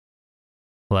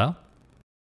Hello?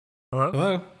 Hello?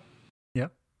 Hello.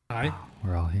 Yep. Hi. Oh,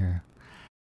 we're all here.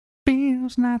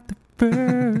 Feels like the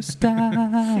first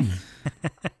time.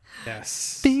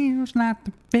 Yes. Feels like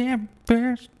the very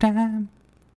first time.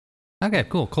 Okay,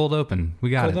 cool. Cold open. We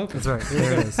got Cold it. open. That's right.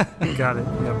 There it is. Got it.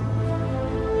 Yep.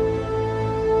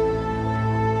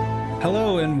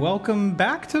 Hello and welcome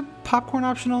back to Popcorn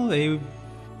Optional, a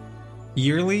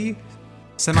yearly,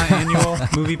 semi-annual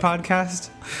movie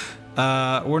podcast.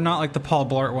 We're not like the Paul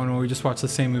Blart one where we just watch the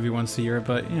same movie once a year,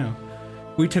 but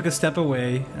we took a step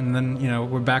away and then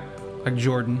we're back like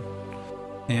Jordan,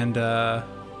 and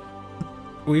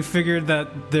we figured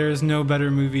that there's no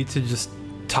better movie to just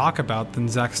talk about than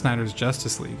Zack Snyder's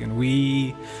Justice League, and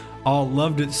we all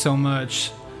loved it so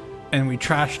much. And we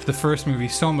trashed the first movie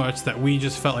so much that we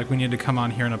just felt like we needed to come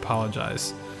on here and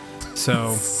apologize.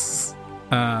 So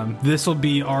this will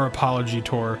be our apology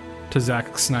tour to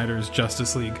Zack Snyder's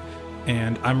Justice League.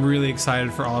 And I'm really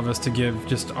excited for all of us to give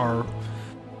just our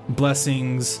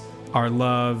blessings, our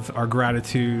love, our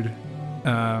gratitude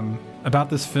about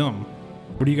this film.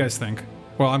 What do you guys think?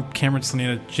 Well, I'm Cameron,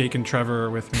 Selena, Jake, and Trevor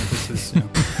are with me. This is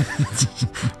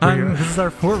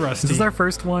we're rusty. This is our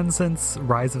first one since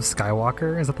Rise of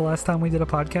Skywalker. Is that the last time we did a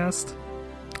podcast?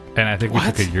 And I think we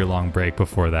took a year-long break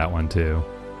before that one, too.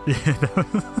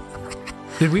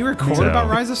 Did we record about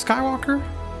Rise of Skywalker?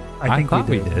 I think thought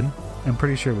we did. I'm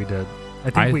pretty sure we did.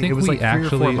 I think it was we like 3 or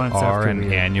 4 actually months are after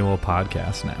an annual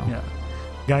podcast now. Yeah.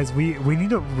 Guys, we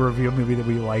need to review a movie that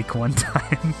we like one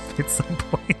time at some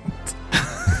point.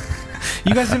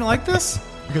 You guys didn't like this?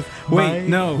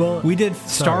 We did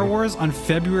Star Wars on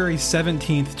February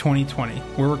 17th, 2020.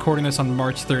 We're recording this on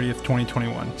March 30th,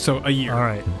 2021. So a year. All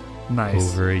right.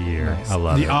 Nice. Over a year. Nice. I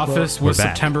love it. The Office was We're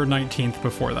back. September 19th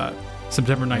before that.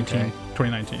 September 19th, Okay.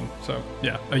 2019. So,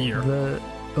 yeah, a year.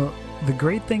 The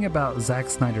great thing about Zack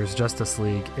Snyder's Justice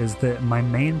League is that my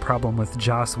main problem with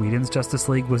Joss Whedon's Justice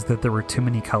League was that there were too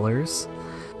many colors.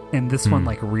 And this one,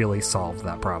 really solved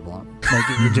that problem. Like,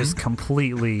 it just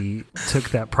completely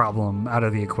took that problem out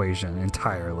of the equation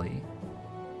entirely.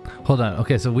 Hold on.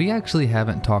 Okay, so we actually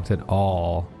haven't talked at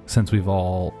all since we've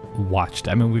all watched.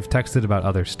 I mean, we've texted about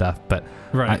other stuff, but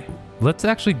Right. Let's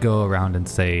actually go around and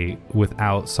say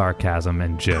without sarcasm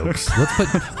and jokes.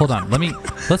 Hold on.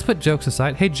 Let's put jokes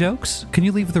aside. Hey, Jokes, can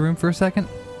you leave the room for a second?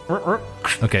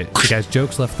 Okay, so guys,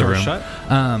 Jokes left the Door room. shut.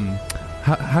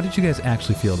 How did you guys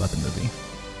actually feel about the movie?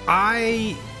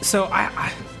 I've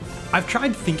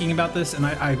tried thinking about this, and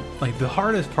I like the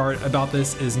hardest part about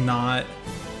this is not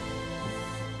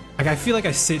like I feel like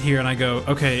I sit here and I go,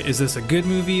 okay, is this a good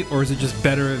movie or is it just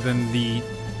better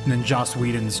than Joss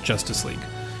Whedon's Justice League?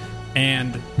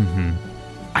 And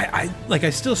I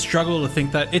still struggle to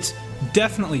think that it's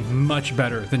definitely much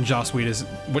better than Joss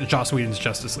Whedon's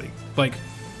Justice League. Like,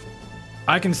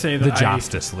 I can say that The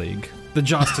Justice League. The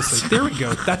Justice League. There we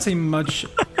go. That's a much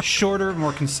shorter,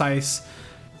 more concise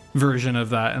version of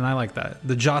that, and I like that.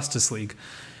 The Justice League.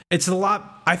 It's a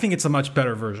lot. I think it's a much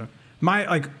better version.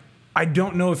 I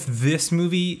don't know if this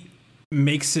movie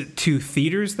makes it to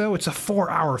theaters though. It's a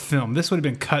 4-hour film. This would have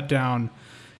been cut down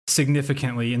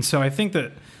significantly, and so I think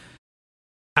that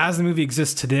as the movie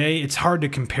exists today, it's hard to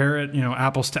compare it,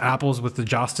 apples to apples with the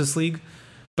Justice League.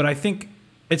 But I think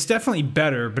it's definitely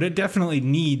better. But it definitely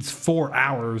needs 4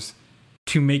 hours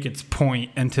to make its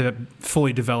point and to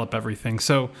fully develop everything.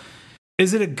 So,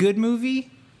 is it a good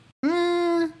movie?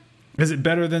 Is it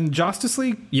better than Justice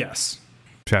League? Yes.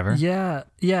 Trevor? Yeah,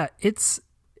 it's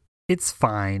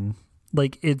fine.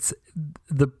 Like, it's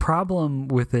the problem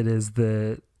with it is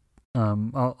that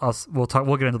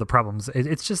we'll get into the problems.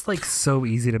 It's just like so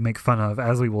easy to make fun of,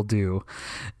 as we will do,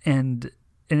 and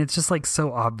it's just like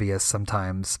so obvious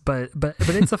sometimes. But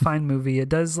it's a fine movie. It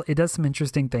does some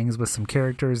interesting things with some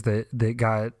characters that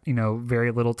got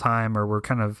very little time or were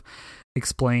kind of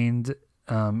explained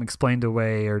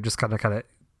away, or just kind of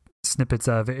snippets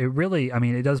of it. It really,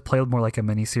 it does play more like a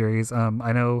miniseries.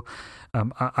 I know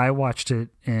I watched it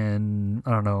in,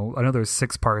 I know there's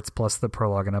 6 parts plus the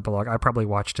prologue and epilogue. I probably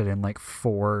watched it in like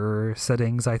 4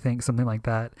 sittings, I think, something like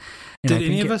that. And Did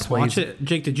any of us watch it?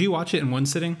 Jake, did you watch it in one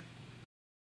sitting?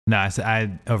 No,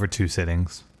 I over 2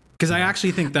 sittings. Because I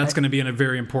actually think that's going to be a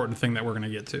very important thing that we're going to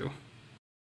get to.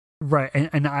 Right,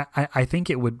 and I think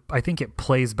it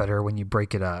plays better when you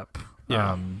break it up.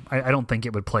 Yeah. I don't think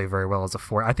it would play very well as a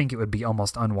 4. I think it would be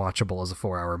almost unwatchable as a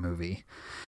 4-hour movie.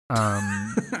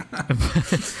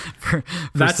 For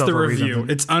that's the review.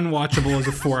 Reasons. It's unwatchable as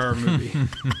a 4-hour movie.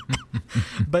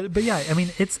 But yeah,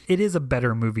 it is a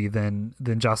better movie than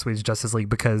Joss Whedon's Justice League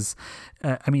because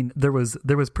there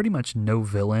was pretty much no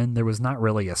villain. There was not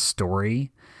really a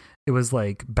story. it was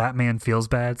like Batman feels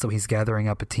bad, so he's gathering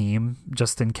up a team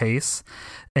just in case.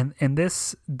 And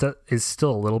this is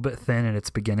still a little bit thin in its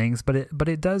beginnings, but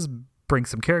it does bring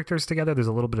some characters together. There's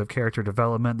a little bit of character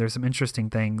development. There's some interesting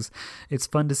things. It's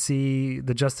fun to see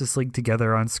the Justice League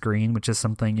together on screen, which is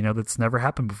something, that's never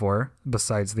happened before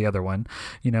besides the other one,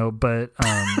 but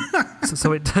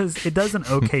so it does an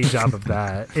okay job of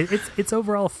that. It's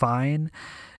overall fine.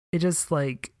 It just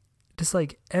like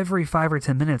every 5 or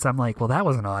 10 minutes I'm like, well, that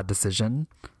was an odd decision.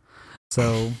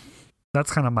 So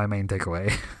that's kind of my main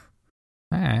takeaway.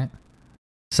 All right.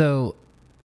 So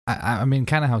I mean,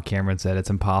 kind of how Cameron said, it's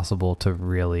impossible to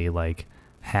really like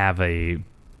have a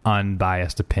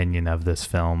unbiased opinion of this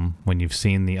film when you've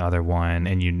seen the other one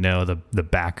and the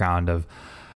background of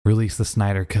release the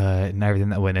Snyder Cut and everything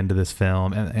that went into this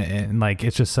film, and like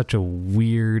it's just such a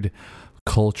weird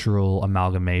cultural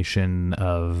amalgamation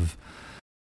of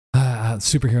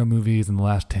superhero movies in the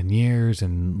last 10 years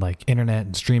and like internet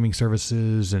and streaming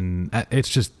services, and it's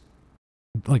just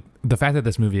like the fact that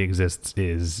this movie exists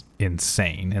is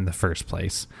insane in the first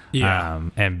place. Yeah.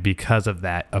 And because of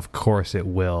that, of course, it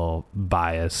will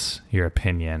bias your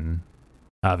opinion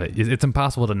of it. It's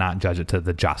impossible to not judge it to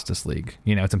the Justice League.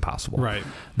 It's impossible. Right.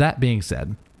 That being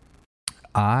said,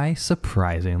 I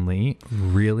surprisingly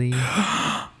really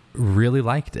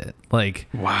liked it. Like,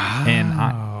 wow. And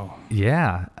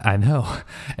I know.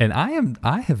 And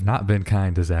I have not been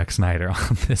kind to Zack Snyder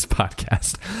on this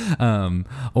podcast,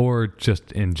 or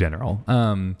just in general.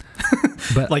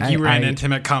 But like you ran into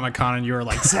him at Comic-Con and you were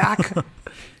like, Zack,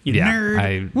 you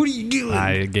nerd. What are you doing?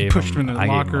 I gave him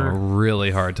a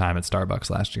really hard time at Starbucks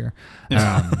last year.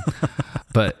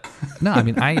 But no, I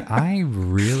mean, I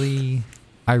really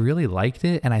liked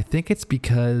it. And I think it's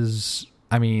because,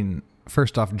 I mean,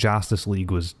 first off, Justice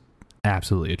League was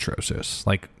absolutely atrocious.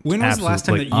 Like, when was the last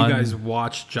time that you guys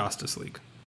watched Justice League?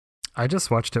 I just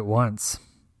watched it once.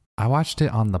 I watched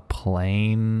it on the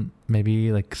plane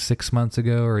maybe like 6 months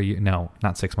ago, or no,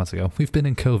 not 6 months ago. We've been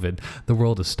in COVID. The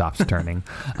world has stopped turning.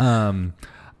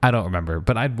 I don't remember,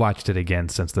 but I'd watched it again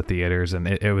since the theaters, and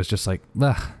it was just like,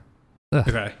 ugh.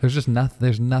 Okay. There's just nothing.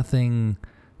 There's nothing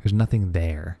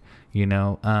there,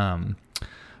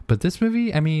 But this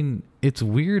movie, I mean, it's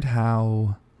weird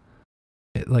how,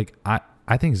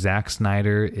 I think Zack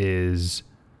Snyder is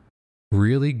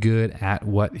really good at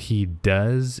what he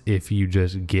does if you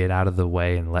just get out of the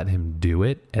way and let him do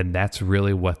it. And that's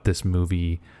really what this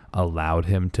movie allowed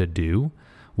him to do,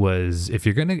 was if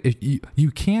you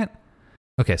can't.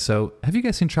 Okay, so have you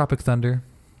guys seen Tropic Thunder?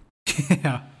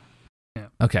 Yeah.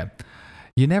 Okay.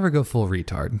 You never go full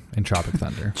retard in Tropic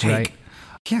Thunder, Jake, right?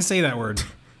 Can't say that word.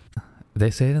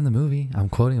 They say it in the movie. I'm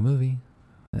quoting a movie.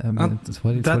 I mean, that's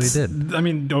what he did. I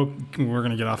mean, we're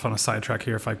going to get off on a sidetrack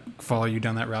here if I follow you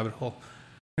down that rabbit hole.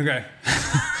 Okay.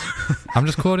 I'm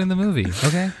just quoting the movie.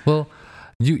 Okay. Well,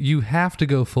 you have to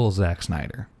go full Zack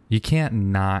Snyder. You can't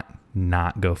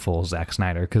not go full Zack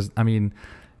Snyder, because, I mean,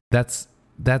 that's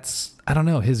I don't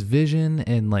know, his vision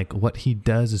and like what he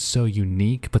does is so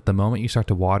unique, but the moment you start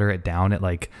to water it down, it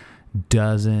like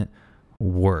doesn't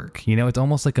work. It's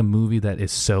almost like a movie that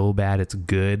is so bad it's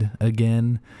good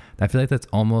again. I feel like that's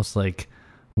almost like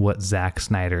what Zack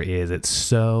Snyder is. It's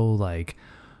so like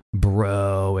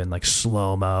bro and like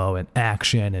slow-mo and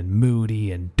action and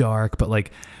moody and dark, but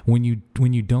like when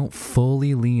you don't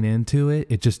fully lean into it,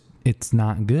 it's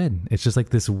not good. It's just like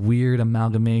this weird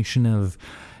amalgamation of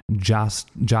Joss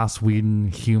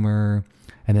Whedon humor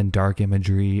and then dark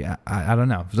imagery. I don't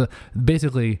know. So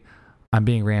basically, I'm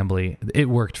being rambly. It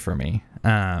worked for me.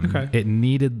 Okay. It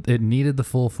needed the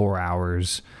full 4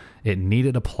 hours. It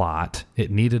needed a plot.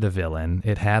 It needed a villain.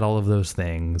 It had all of those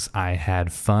things. I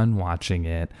had fun watching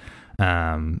it.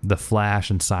 The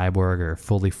Flash and Cyborg are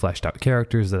fully fleshed out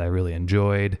characters that I really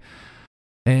enjoyed.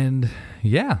 And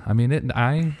yeah, I mean,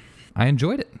 I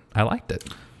enjoyed it. I liked it.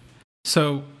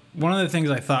 So one of the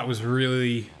things I thought was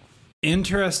really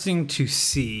interesting to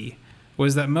see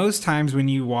was that most times when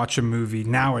you watch a movie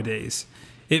nowadays,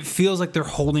 it feels like they're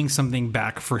holding something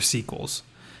back for sequels.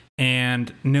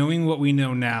 And knowing what we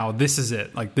know now, this is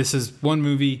it. Like, this is one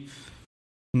movie,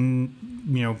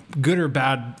 good or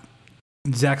bad,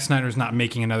 Zack Snyder's not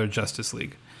making another Justice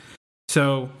League.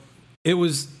 So it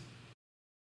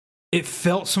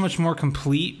felt so much more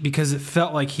complete because it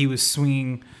felt like he was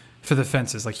swinging for the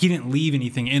fences. Like, he didn't leave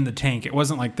anything in the tank. It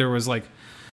wasn't like there was like,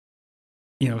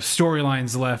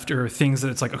 storylines left or things that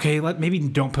it's like, okay, maybe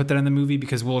don't put that in the movie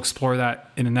because we'll explore that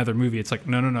in another movie. It's like,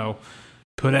 no.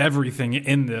 Put everything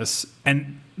in this.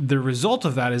 And the result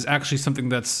of that is actually something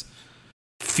that's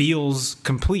feels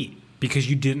complete because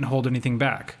you didn't hold anything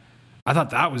back. I thought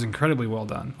that was incredibly well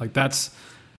done. Like, that's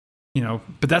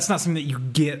but that's not something that you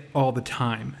get all the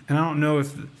time. And I don't know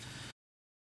if,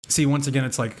 see, once again,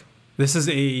 it's like, this is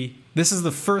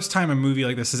the first time a movie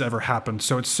like this has ever happened.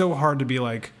 So it's so hard to be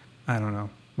like, I don't know,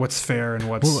 what's fair and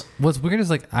what's... Well, what's weird is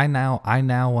like, I now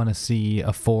want to see a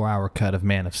 4-hour cut of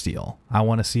Man of Steel. I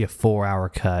want to see a 4-hour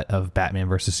cut of Batman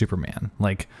versus Superman.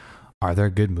 Like, are there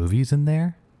good movies in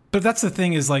there? But that's the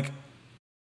thing is like,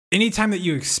 anytime that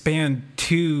you expand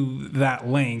to that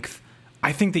length,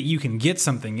 I think that you can get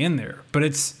something in there.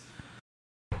 But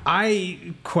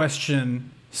I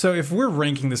question... So if we're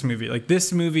ranking this movie, like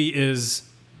this movie is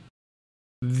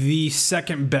the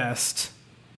second best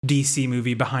DC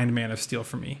movie behind Man of Steel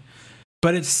for me.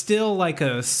 But it's still like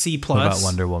a C+. What about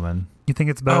Wonder Woman? You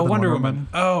think it's better than Wonder Woman?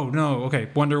 Oh, no. Okay,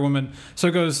 Wonder Woman. So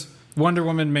it goes Wonder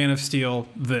Woman, Man of Steel,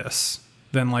 this.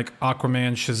 Then like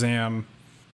Aquaman, Shazam.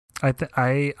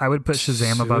 I would put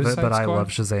Shazam above it, but I love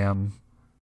Shazam.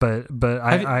 But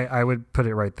I would put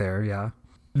it right there, yeah.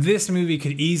 This movie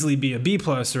could easily be a B+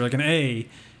 or like an A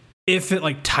if it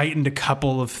like tightened a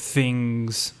couple of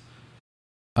things.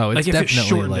 Oh, it's like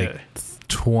definitely like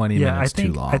 20 minutes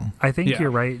too long. I think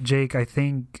you're right, Jake. I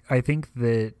think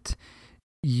that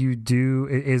you do,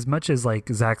 as much as like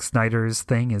Zack Snyder's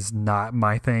thing is not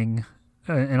my thing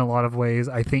in a lot of ways,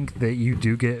 I think that you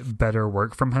do get better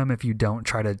work from him if you don't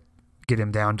try to get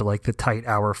him down to like the tight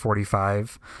hour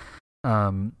 45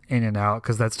 in and out,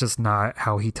 because that's just not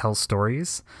how he tells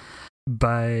stories.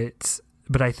 But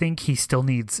I think he still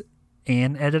needs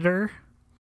an editor,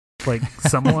 like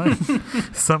someone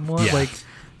yeah. like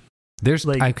there's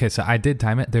like, okay, so I did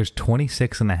time it. There's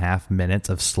 26 and a half minutes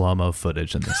of slow-mo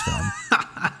footage in this film.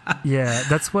 Yeah,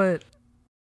 that's what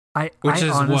which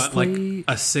is honestly, what, like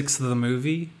a sixth of the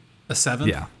movie, a seventh.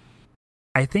 Yeah,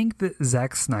 I think that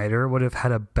Zack Snyder would have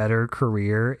had a better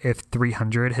career if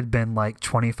 300 had been like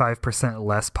 25%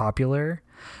 less popular,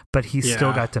 but he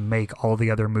still got to make all the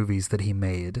other movies that he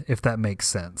made, if that makes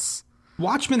sense.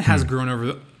 Watchmen has grown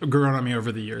on me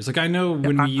over the years. Like, I know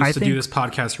when we used to do this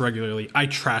podcast regularly, I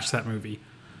trashed that movie.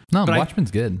 No, but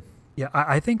Watchmen's good. Yeah,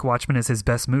 I think Watchmen is his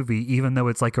best movie, even though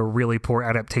it's like a really poor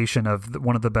adaptation of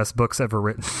one of the best books ever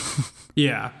written.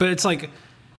 Yeah, but it's like,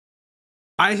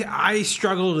 I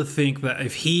struggle to think that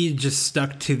if he just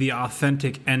stuck to the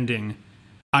authentic ending,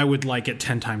 I would like it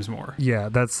 10 times more. Yeah,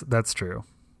 that's true.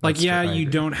 Like, you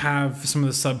don't have some of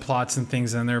the subplots and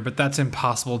things in there, but that's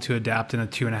impossible to adapt in a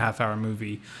 2.5-hour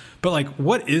movie. But like,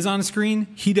 what is on screen,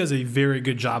 he does a very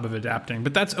good job of adapting.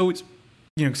 But that's always,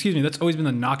 that's always been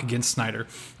the knock against Snyder,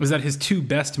 was that his two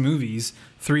best movies,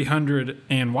 300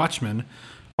 and Watchmen,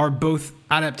 are both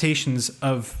adaptations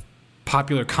of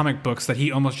popular comic books that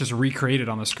he almost just recreated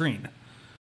on the screen.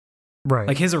 Right.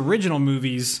 Like his original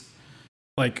movies,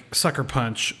 like Sucker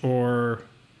Punch, or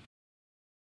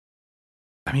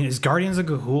I mean, is Guardians of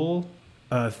Ga'Hoole?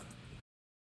 I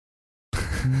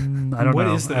don't know. What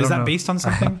is that? Is that based on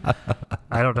something?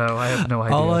 I don't know. I have no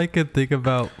idea. All I could think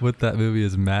about with that movie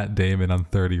is Matt Damon on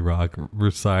 30 Rock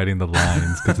reciting the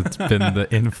lines, because it's been the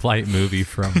in-flight movie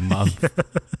for a month.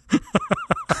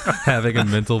 Having a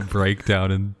mental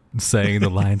breakdown and saying the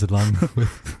lines along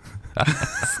with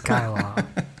Skylaw.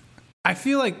 I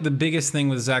feel like the biggest thing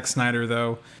with Zack Snyder,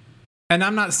 though, and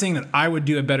I'm not saying that I would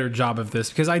do a better job of this,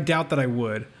 because I doubt that I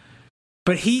would,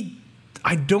 but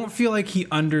I don't feel like he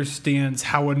understands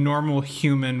how a normal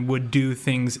human would do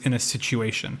things in a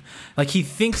situation. Like, he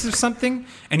thinks of something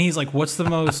and he's like, what's the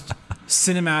most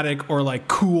cinematic or like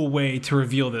cool way to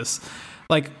reveal this?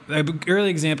 Like, an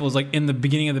early example is like in the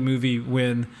beginning of the movie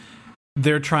when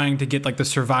they're trying to get like the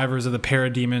survivors of the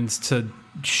parademons to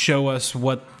show us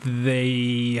what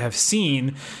they have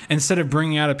seen. Instead of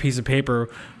bringing out a piece of paper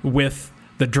with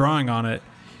the drawing on it,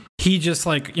 he just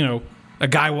like, a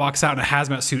guy walks out in a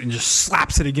hazmat suit and just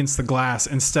slaps it against the glass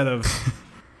instead of,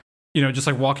 just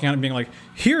like walking out and being like,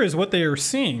 here is what they are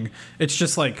seeing. It's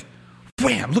just like,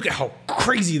 wham, look at how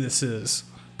crazy this is.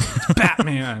 It's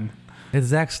Batman. It's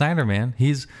Zack Snyder, man.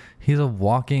 He's a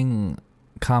walking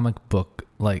comic book.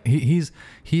 Like he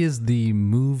is the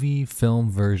movie film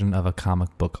version of a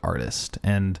comic book artist.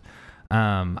 And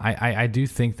I do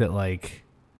think that like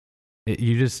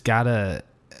you just gotta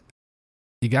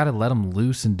let him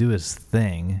loose and do his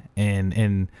thing,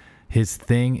 and his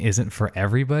thing isn't for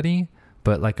everybody.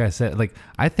 But like I said, like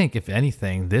I think if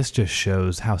anything, this just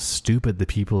shows how stupid the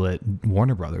people at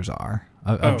Warner Brothers are.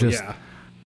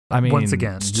 I mean, once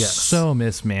again, yes. So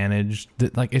mismanaged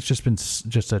that like it's just been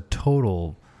just a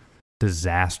total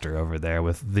disaster over there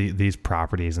with these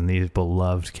properties and these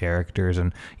beloved characters.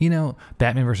 And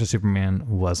Batman versus Superman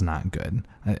was not good.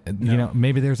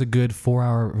 Maybe there's a good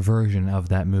 4-hour version of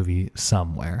that movie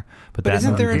somewhere, but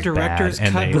isn't there a director's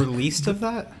cut released of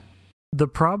that? The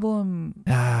problem,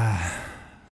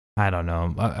 I don't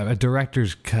know. A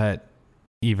director's cut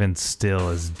even still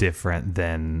is different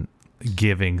than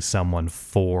giving someone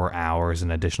 4 hours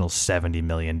and additional $70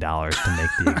 million to make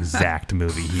the exact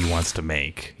movie he wants to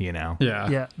make, you know?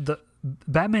 yeah, the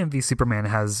Batman v Superman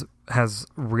has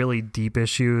really deep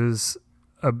issues,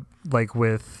 like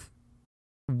with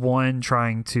one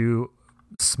trying to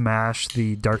smash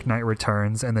the Dark Knight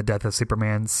Returns and the Death of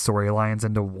Superman storylines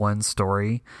into one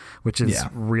story, which is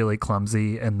really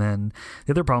clumsy. And then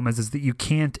the other problem is that you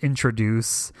can't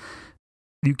introduce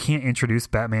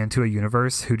Batman to a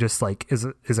universe who just like is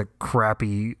a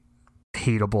crappy,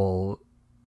 hateable,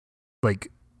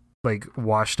 like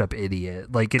washed up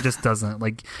idiot. Like it just doesn't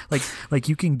like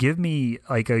you can give me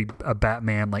like a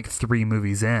Batman like 3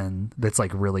 movies in that's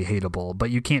like really hateable, but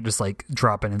you can't just like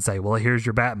drop in and say, well, here's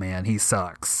your Batman, he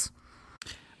sucks.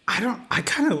 I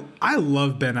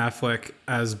love Ben Affleck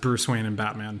as Bruce Wayne and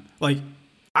Batman. Like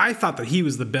I thought that he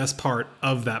was the best part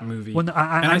of that movie. Well,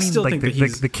 I mean, still like think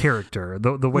that the character,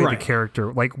 the way the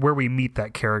character, like where we meet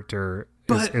that character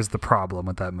is the problem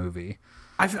with that movie.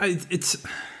 It's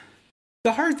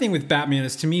the hard thing with Batman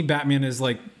is, to me, Batman is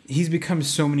like, he's become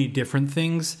so many different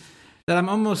things that I'm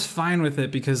almost fine with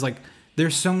it, because like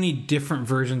there's so many different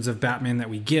versions of Batman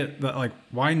that we get that, like,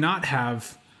 why not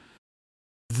have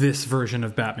this version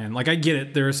of Batman? Like, I get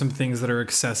it, there are some things that are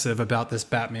excessive about this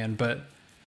Batman, but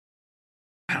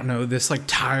I don't know, this like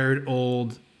tired,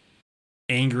 old,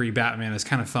 angry Batman is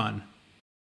kind of fun.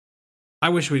 I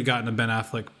wish we'd gotten a Ben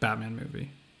Affleck Batman movie.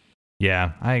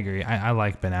 Yeah, I agree. I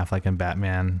like Ben Affleck and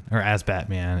Batman, or as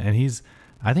Batman, and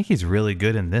I think he's really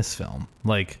good in this film.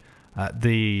 Like I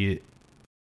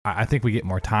think we get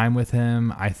more time with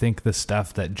him. I think the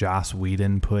stuff that Joss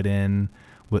Whedon put in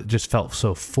just felt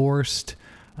so forced.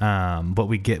 But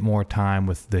we get more time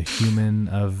with the human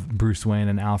of Bruce Wayne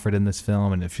and Alfred in this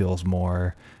film, and it feels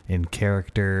more in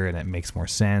character, and it makes more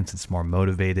sense. It's more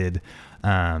motivated.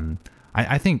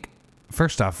 I think,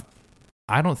 first off,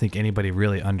 I don't think anybody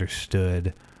really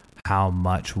understood how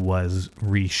much was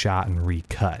reshot and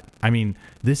recut. I mean,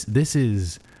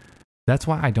 that's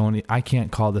why I can't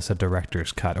call this a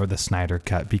director's cut or the Snyder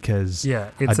cut, because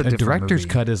it's a director's movie.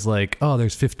 cut is like, oh,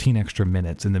 there's 15 extra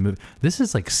minutes in the movie. This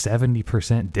is like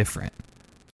 70% different.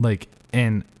 Like,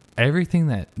 and everything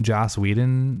that Joss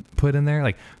Whedon put in there,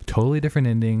 like totally different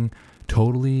ending,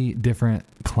 totally different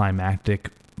climactic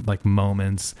like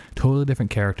moments, totally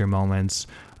different character moments.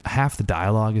 Half the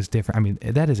dialogue is different. I mean,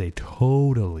 that is a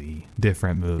totally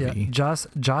different movie. Yeah,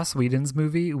 Joss Whedon's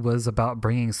movie was about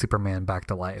bringing Superman back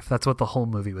to life. That's what the whole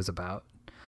movie was about.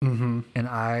 Mm-hmm. And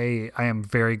I am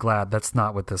very glad that's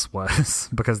not what this was,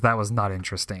 because that was not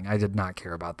interesting. I did not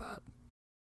care about that.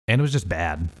 And it was just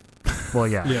bad. Well,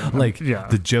 yeah.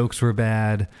 The jokes were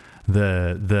bad.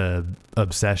 The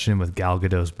obsession with Gal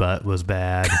Gadot's butt was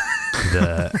bad.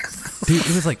 Dude,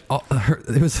 it was like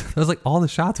all the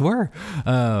shots were.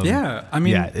 I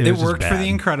mean, it worked for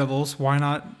The Incredibles. Why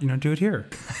not, do it here?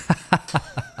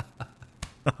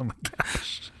 Oh my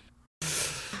gosh.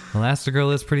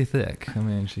 Elastigirl is pretty thick. I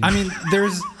mean,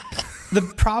 there's the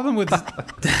problem with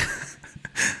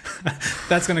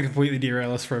that's going to completely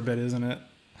derail us for a bit, isn't it?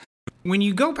 When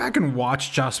you go back and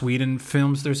watch Joss Whedon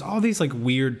films, there's all these like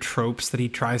weird tropes that he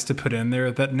tries to put in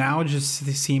there that now just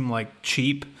seem like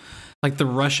cheap. Like the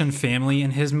Russian family in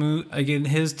his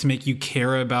to make you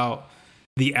care about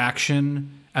the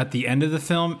action at the end of the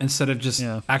film instead of just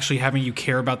actually having you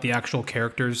care about the actual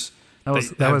characters. That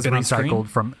was recycled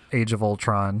from Age of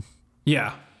Ultron.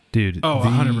 Yeah, dude. Oh,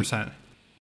 100%.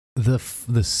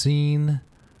 The scene.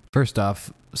 First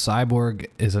off, Cyborg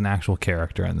is an actual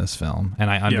character in this film,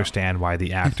 and I understand why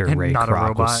the actor Ray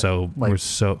Kroc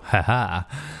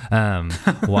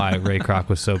why Ray Kroc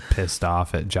was so pissed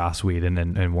off at Joss Whedon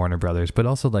and Warner Brothers, but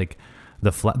also like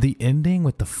the ending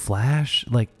with the Flash,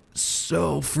 like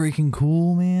so freaking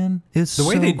cool, man. It's the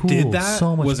way they cool. did that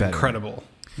so much was better. incredible.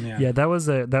 Yeah, that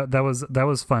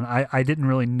was fun. I didn't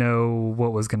really know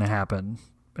what was going to happen,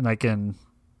 and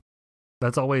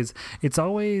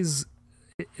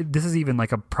this is even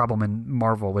like a problem in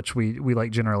Marvel, which we like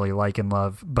generally like and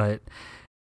love, but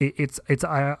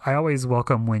I always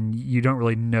welcome when you don't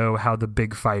really know how the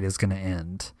big fight is going to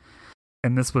end.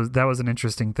 And that was an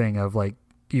interesting thing of like,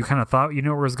 you kind of thought you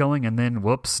know where it was going, and then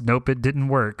whoops, nope, it didn't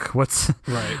work. What's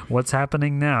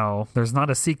happening now? There's not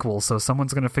a sequel, so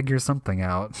someone's going to figure something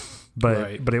out.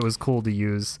 But it was cool to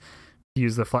use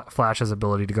the Flash's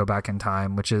ability to go back in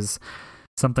time, which is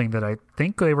something that I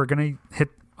think they were going to hit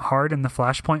hard in the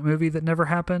Flashpoint movie that never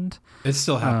happened. It's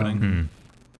still happening.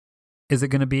 Is it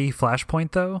going to be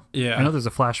Flashpoint though? Yeah. I know there's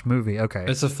a Flash movie. Okay.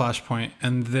 It's a Flashpoint,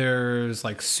 and there's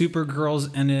like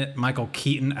Supergirl's in it. Michael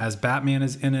Keaton as Batman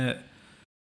is in it.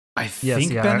 I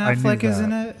think Ben I knew Affleck is that.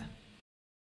 in it.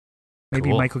 Maybe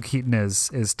Cool. Michael Keaton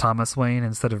is Thomas Wayne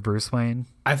instead of Bruce Wayne.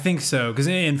 I think so, because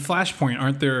in Flashpoint,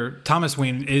 aren't there? Thomas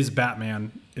Wayne is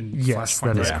Batman in Yes,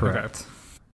 Flashpoint. that is right? correct.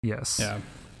 Yes. Okay. Yeah.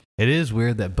 It is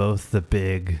weird that both the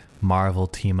big Marvel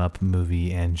team up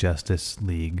movie and Justice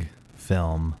League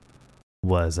film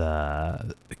was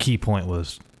a key point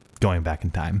was going back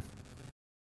in time.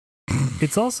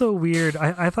 It's also weird.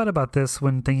 I thought about this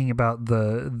when thinking about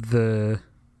the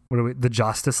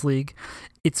Justice League.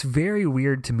 It's very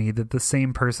weird to me that the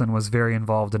same person was very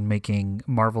involved in making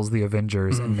Marvel's The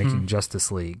Avengers and making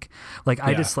Justice League. Like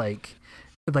I just like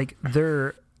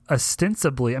they're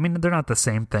ostensibly, I mean, they're not the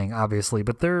same thing, obviously,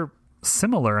 but they're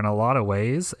similar in a lot of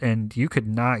ways, and you could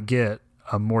not get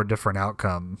a more different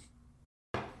outcome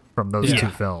from those two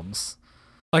films.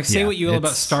 Like, say Yeah, what you will about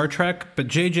it's- Star Trek, but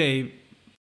JJ,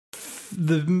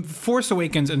 The Force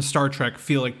Awakens and Star Trek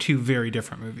feel like two very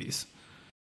different movies.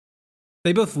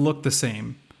 They both look the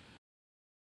same.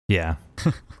 Yeah.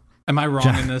 Am I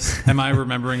wrong in this? Am I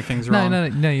remembering things wrong?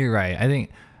 No, you're right. I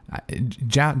think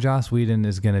Joss Whedon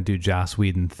is going to do Joss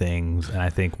Whedon things, and I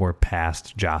think we're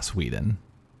past Joss Whedon.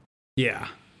 Yeah.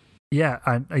 Yeah,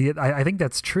 I think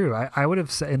that's true. I would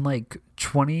have said in like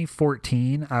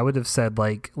 2014, I would have said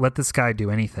like, let this guy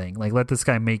do anything. Like, let this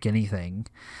guy make anything.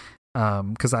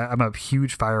 Because I'm a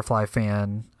huge Firefly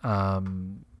fan.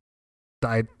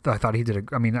 I thought he did.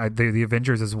 The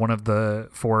Avengers is one of the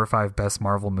 4 or 5 best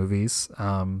Marvel movies.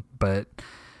 But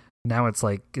now it's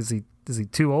like, is he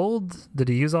too old? Did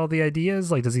he use all the ideas?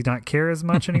 Like, does he not care as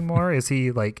much anymore? Is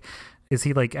he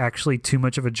actually too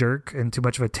much of a jerk and too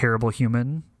much of a terrible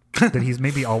human that he's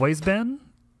maybe always been?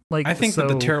 Like, I think that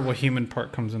the terrible human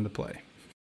part comes into play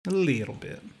a little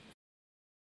bit.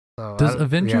 Does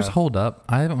Avengers hold up?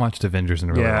 I haven't watched Avengers in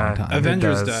a really long time.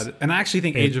 Avengers did. And I actually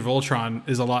think Age of Ultron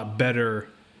is a lot better.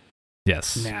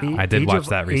 Yes. Now. I did watch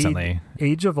that recently.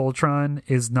 Age of Ultron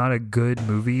is not a good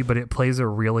movie, but it plays a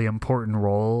really important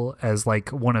role as like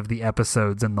one of the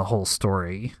episodes in the whole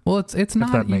story. Well, it's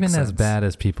not that makes even as sense. bad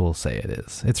as people say it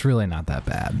is. It's really not that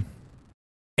bad.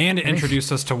 And it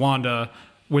introduced us to Wanda,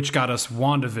 which got us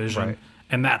WandaVision. Right.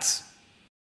 And that's,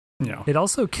 It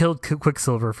also killed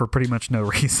Quicksilver for pretty much no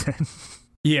reason.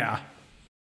 Yeah.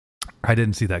 I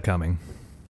didn't see that coming.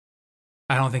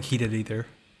 I don't think he did either.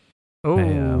 Oh.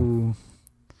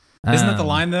 Isn't that the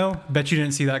line, though? Bet you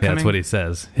didn't see that coming? Yeah, that's what he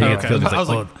says. He gets Okay. killed. He's I was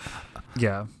like, like,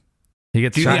 Yeah. he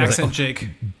gets do shot. the He's accent, like, Jake.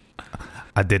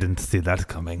 I didn't see that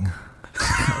coming.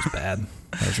 That was bad.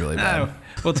 That was really bad. No,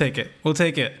 we'll take it. We'll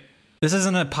take it. This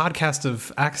isn't a podcast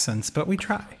of accents, but we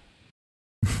try.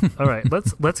 All right,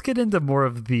 let's get into more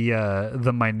of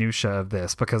the minutia of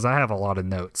this because I have a lot of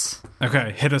notes.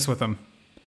 Okay, hit us with them.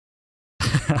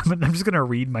 I'm just gonna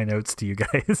read my notes to you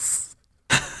guys.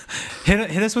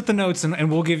 Hit us with the notes,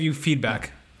 and we'll give you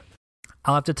feedback.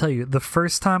 I'll have to tell you, the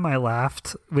first time I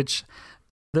laughed, which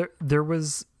there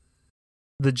was,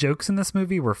 the jokes in this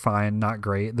movie were fine, not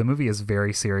great. The movie is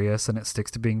very serious, and it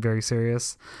sticks to being very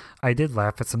serious. I did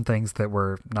laugh at some things that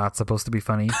were not supposed to be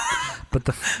funny, but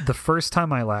the first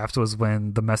time I laughed was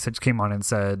when the message came on and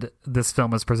said, this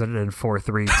film is presented in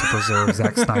 4:3 to preserve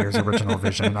Zack Snyder's original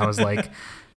vision. And I was like,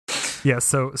 yeah,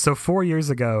 so 4 years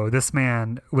ago, this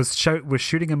man was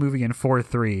shooting a movie in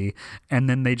 4:3, and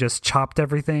then they just chopped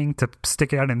everything to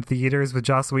stick it out in theaters with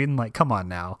Joss Whedon. Like, come on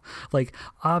now. Like,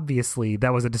 obviously,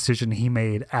 that was a decision he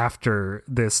made after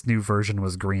this new version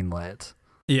was greenlit.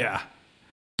 Yeah.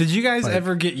 Did you guys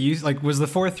ever get used? Like, was the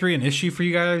 4:3 an issue for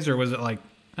you guys, or was it like,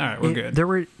 all right, we're good?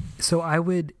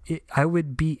 I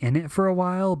would be in it for a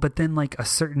while, but then like a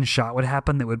certain shot would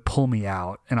happen that would pull me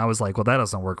out, and I was like, well, that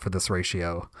doesn't work for this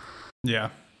ratio. Yeah.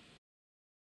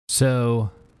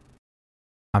 So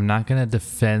I'm not going to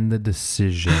defend the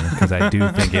decision because I do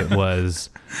think it was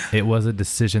a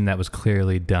decision that was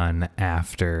clearly done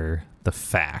after the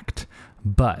fact.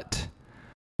 But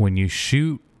when you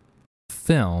shoot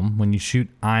film, when you shoot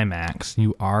IMAX,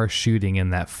 you are shooting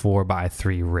in that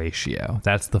 4:3 ratio.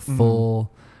 That's the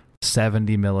full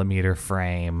 70 millimeter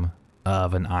frame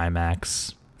of an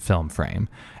IMAX film frame.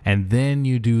 And then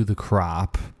you do the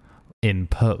crop in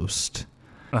post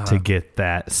to get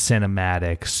that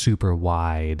cinematic super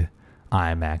wide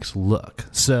IMAX look.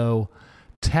 So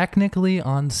technically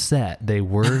on set they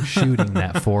were shooting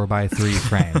that 4:3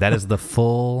 frame. That's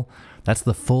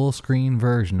the full screen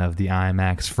version of the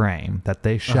IMAX frame that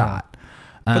they shot.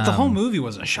 But the whole movie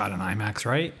wasn't shot in IMAX,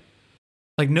 right?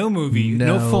 Like no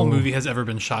full movie has ever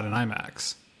been shot in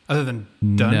IMAX. other than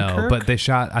Dunkirk? No, but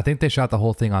I think they shot the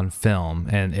whole thing on film,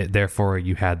 and therefore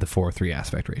you had the 4:3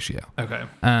 aspect ratio. Okay.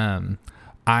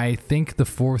 I think the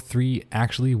 4:3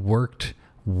 actually worked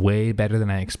way better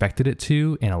than I expected it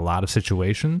to in a lot of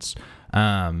situations.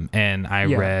 And I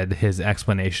read his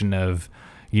explanation of,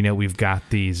 we've got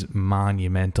these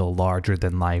monumental, larger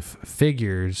than life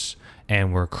figures,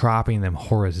 and we're cropping them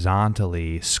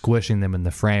horizontally, squishing them in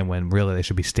the frame when really they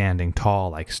should be standing tall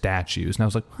like statues. And I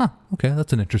was like, okay,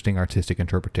 that's an interesting artistic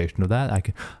interpretation of that.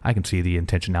 I can see the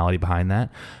intentionality behind that.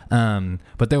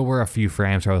 But there were a few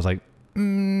frames where I was like,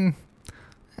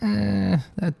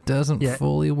 that doesn't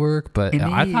fully work. But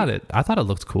I thought it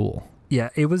looked cool. Yeah,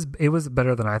 it was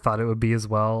better than I thought it would be as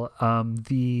well.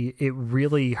 It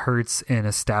really hurts in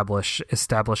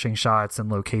establishing shots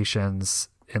and locations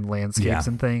and landscapes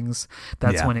and things.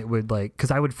 That's when it would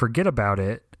because I would forget about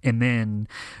it, and then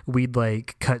we'd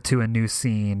cut to a new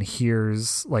scene.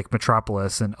 Here's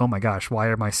Metropolis, and oh my gosh, why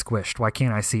am I squished? Why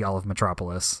can't I see all of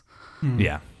Metropolis?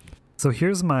 Yeah. So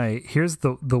here's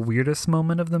the weirdest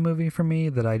moment of the movie for me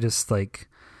that I just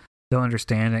don't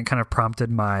understand. And it kind of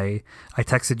prompted I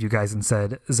texted you guys and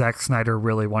said Zack Snyder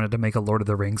really wanted to make a Lord of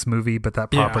the Rings movie, but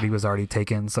that property was already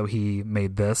taken, so he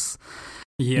made this.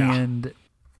 Yeah. And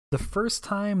the first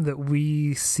time that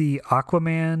we see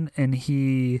Aquaman and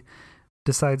he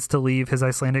decides to leave his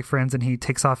Icelandic friends and he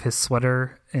takes off his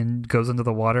sweater and goes into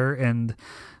the water, and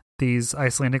these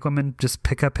Icelandic women just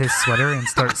pick up his sweater and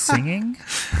start singing.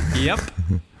 Yep.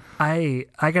 I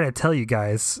gotta tell you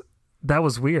guys, that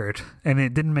was weird, and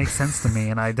it didn't make sense to me,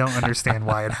 and I don't understand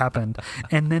why it happened.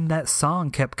 And then that song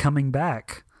kept coming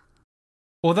back.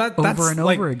 Well, that's over and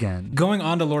over again. Going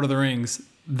on to Lord of the Rings,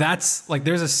 that's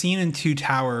there's a scene in Two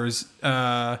Towers.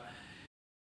 There's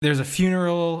a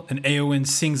funeral, and Éowyn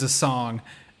sings a song,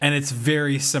 and it's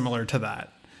very similar to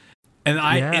that. And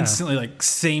I instantly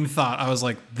same thought. I was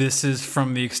like, this is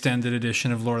from the extended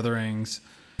edition of Lord of the Rings,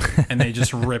 and they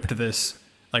just ripped this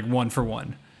one for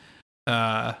one.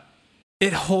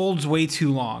 It holds way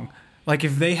too long.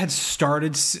 If they had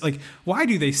started, why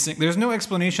do they sing? There's no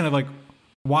explanation of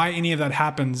why any of that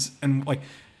happens, and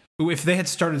if they had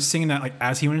started singing that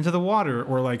as he went into the water,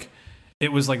 or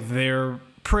it was their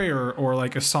prayer, or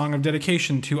a song of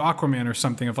dedication to Aquaman or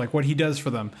something of what he does for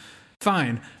them,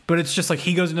 fine. But it's just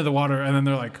he goes into the water, and then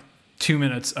they're 2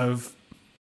 minutes of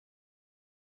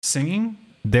singing.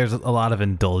 There's a lot of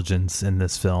indulgence in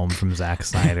this film from Zack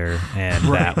Snyder, and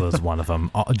that was one of them.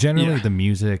 Generally, the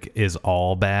music is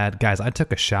all bad. Guys, I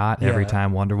took a shot every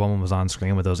time Wonder Woman was on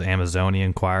screen with those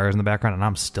Amazonian choirs in the background, and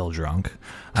I'm still drunk.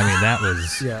 I mean, that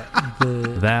was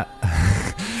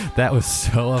that was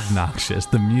so obnoxious.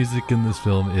 The music in this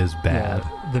film is bad.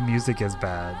 Yeah, the music is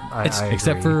bad.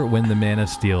 Except for when the Man of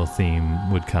Steel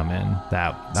theme would come in.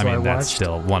 That's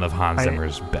still one of Hans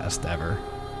Zimmer's best ever.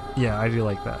 Yeah, I do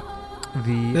like that.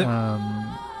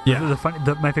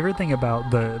 My favorite thing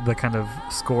about the kind of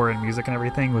score and music and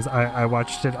everything was I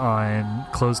watched it on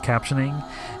closed captioning,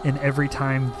 and every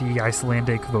time the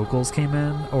Icelandic vocals came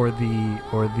in or the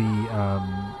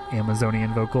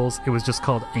Amazonian vocals, it was just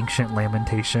called Ancient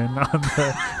Lamentation on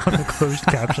the closed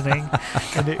captioning,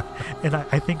 and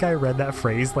I think I read that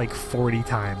phrase 40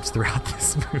 times throughout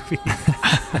this movie.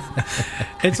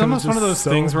 It's almost one of those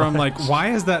things where I'm like, why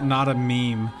is that not a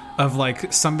meme of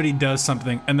somebody does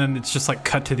something and then it's just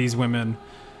cut to these women,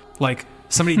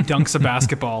 somebody dunks a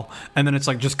basketball and then it's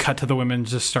just cut to the women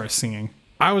just start singing.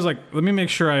 I was let me make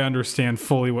sure I understand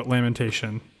fully what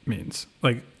lamentation means.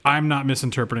 I'm not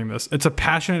misinterpreting this. It's a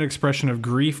passionate expression of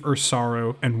grief or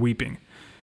sorrow and weeping.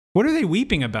 What are they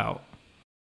weeping about?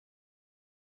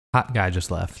 Hot guy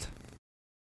just left.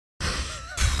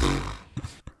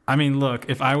 I mean, look,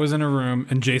 if I was in a room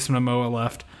and Jason Momoa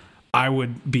left, I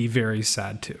would be very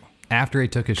sad too. After he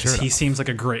took his shirt off. He seems like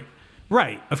a great...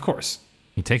 Right, of course.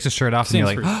 He takes his shirt off and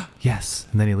you're like, yes.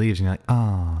 And then he leaves and you're like,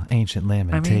 oh, ancient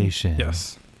lamentation.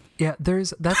 Yes. Yeah,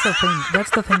 that's the thing.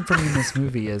 That's the thing for me in this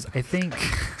movie is I think...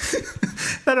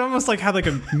 that almost had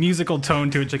a musical tone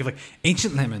to it. Like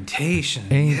ancient lamentation.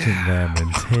 Ancient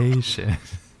lamentation.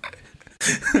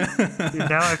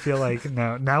 Now I feel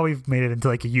now we've made it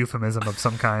into a euphemism of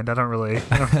some kind. I don't really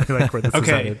like where this is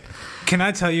headed. Can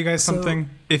I tell you guys something?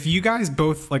 If you guys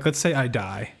both let's say I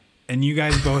die and you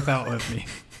guys both outlive me,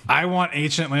 I want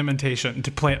Ancient Lamentation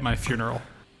to play at my funeral.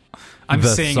 I'm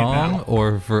saying the song, it now.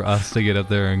 Or for us to get up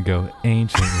there and go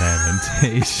Ancient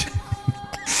Lamentation.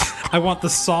 I want the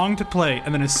song to play,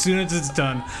 and then as soon as it's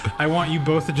done, I want you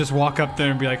both to just walk up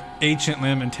there and be like, Ancient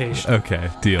Lamentation. Okay,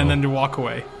 deal. And then to walk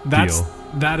away. That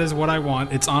is what I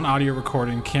want. It's on audio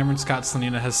recording. Cameron Scott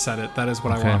Slanina has said it. That is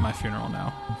what I want at my funeral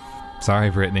now. Sorry,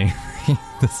 Brittany.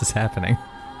 This is happening.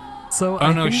 So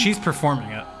Oh no, she's performing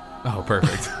it. Oh,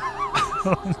 perfect.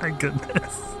 Oh my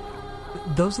goodness.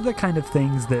 Those are the kind of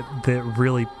things that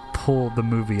really pull the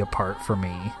movie apart for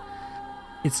me.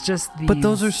 It's just these... But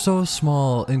those are so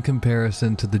small in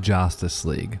comparison to the Justice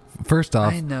League. First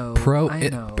off, I know.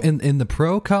 In the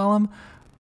pro column,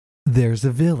 there's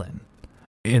a villain.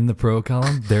 In the pro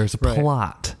column, there's a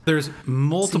plot. There's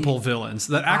multiple villains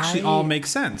that actually all make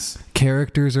sense.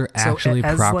 Characters are actually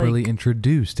properly like,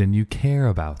 introduced, and you care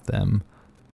about them.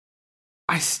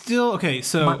 So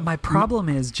my problem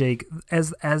is, Jake,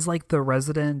 as like the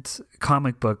resident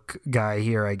comic book guy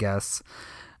here, I guess,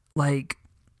 like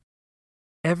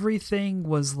everything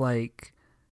was like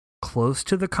close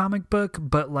to the comic book,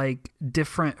 but like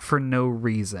different for no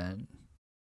reason.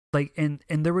 Like and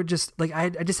there were just like I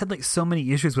just had like so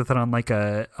many issues with it on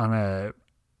a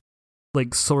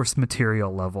like source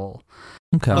material level.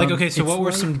 Okay. So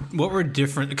what were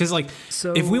different? Because like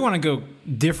if we want to go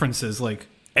differences, like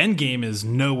Endgame is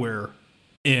nowhere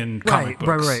in comic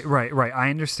books. Right. I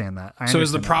understand that. So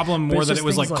is the problem more that it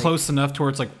was like like close enough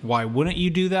towards like why wouldn't you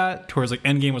do that? Towards like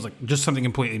Endgame was like just something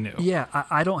completely new. Yeah,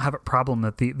 I don't have a problem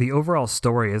that the overall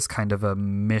story is kind of a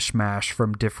mishmash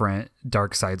from different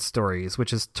Darkseid stories,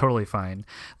 which is totally fine.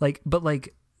 Like, but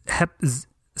like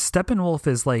Steppenwolf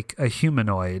is like a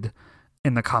humanoid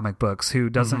in the comic books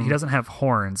who doesn't he doesn't have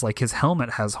horns. Like his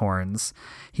helmet has horns.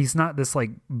 He's not this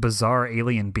like bizarre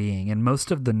alien being, and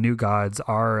most of the new gods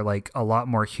are like a lot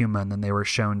more human than they were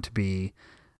shown to be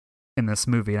in this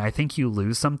movie, and I think you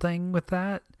lose something with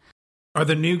that. Are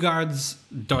the new gods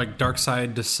like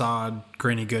Darkseid, Desaad,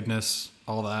 Granny Goodness,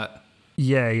 all that?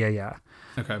 Yeah.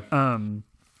 Okay.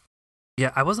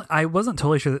 Yeah, I wasn't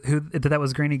totally sure that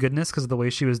was Granny Goodness because of the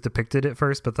way she was depicted at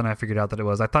first, but then I figured out that it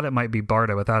was. I thought it might be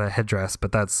Barda without a headdress,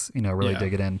 but that's really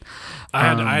dig it in.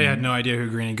 I had no idea who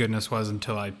Granny Goodness was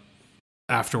until I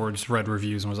afterwards read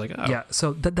reviews and was like, oh. Yeah,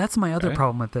 so that's my other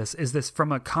problem with this is this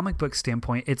from a comic book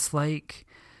standpoint. It's like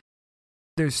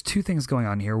there's two things going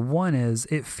on here. One is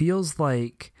it feels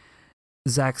like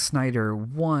Zack Snyder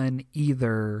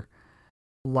either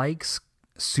likes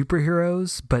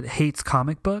superheroes but hates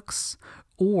comic books,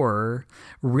 or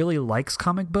really likes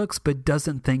comic books but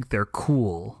doesn't think they're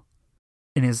cool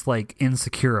and is like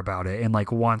insecure about it and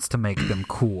like wants to make them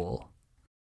cool.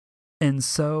 And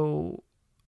so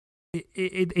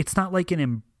it's not like an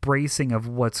embracing of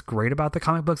what's great about the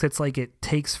comic books. It's like it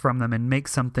takes from them and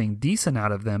makes something decent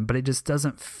out of them, but it just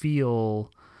doesn't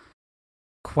feel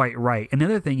quite right. And the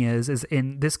other thing is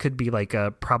and this could be like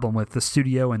a problem with the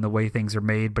studio and the way things are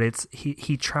made, but it's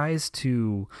he tries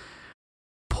to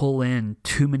pull in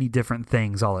too many different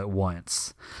things all at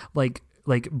once. Like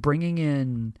bringing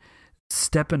in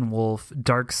Steppenwolf,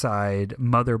 Darkseid,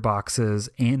 Mother Boxes,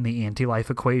 and the Anti-Life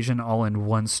Equation all in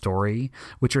one story,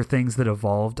 which are things that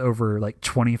evolved over like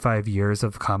 25 years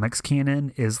of comics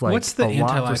canon, is like what's the a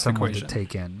lot for someone equation to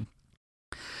take in.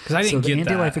 Because I didn't get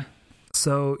that.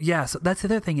 So that's the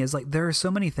other thing is like there are so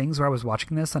many things where I was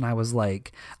watching this and I was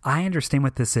like, I understand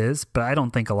what this is, but I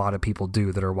don't think a lot of people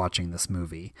do that are watching this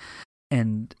movie.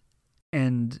 And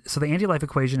so the Anti-Life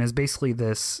Equation is basically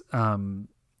this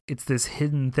it's this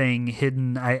hidden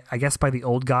thing, I guess by the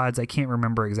old gods. I can't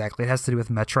remember exactly. It has to do with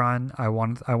Metron, I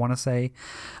want to say.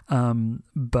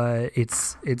 But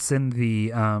it's in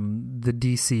the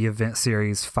DC event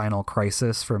series Final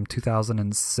Crisis from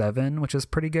 2007, which is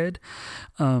pretty good.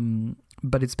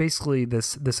 But it's basically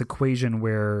this equation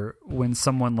where when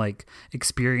someone like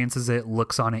experiences it,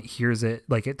 looks on it, hears it,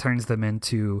 like it turns them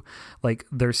into like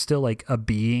they're still like a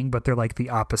being, but they're like the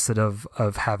opposite of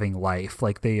having life.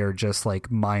 Like they are just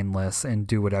like mindless and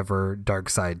do whatever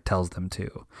Darkseid tells them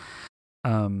to.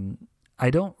 I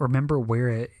don't remember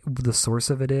where the source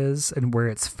of it is and where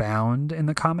it's found in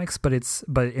the comics, but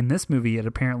in this movie it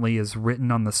apparently is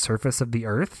written on the surface of the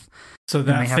earth. So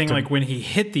that thing like when he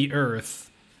hit the earth,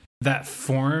 that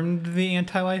formed the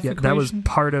Anti-Life equation? That was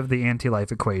part of the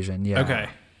Anti-Life Equation, yeah.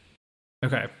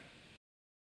 Okay.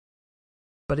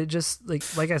 But it just,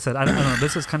 like I said, I don't know.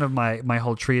 This is kind of my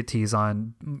whole treatise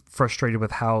on frustrated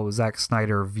with how Zack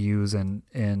Snyder views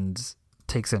and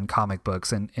takes in comic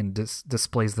books and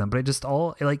displays them. But it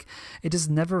just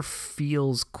never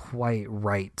feels quite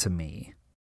right to me.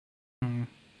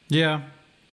 Yeah.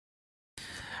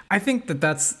 I think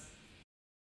that's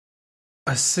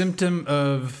a symptom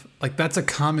of like that's a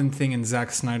common thing in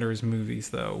Zack Snyder's movies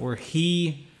though, where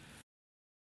he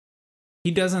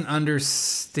doesn't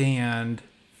understand,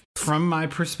 from my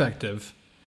perspective,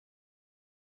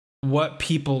 what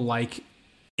people like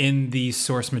in these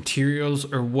source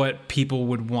materials or what people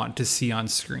would want to see on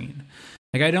screen.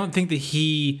 Like I don't think that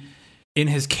he in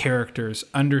his characters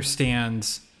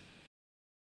understands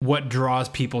what draws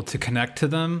people to connect to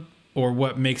them or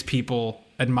what makes people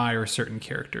admire certain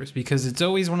characters. Because it's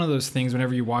always one of those things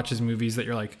whenever you watch his movies that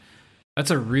you're like,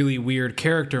 that's a really weird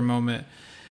character moment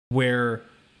where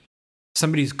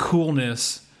somebody's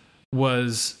coolness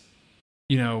was,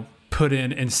 put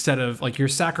in instead of like you're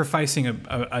sacrificing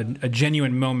a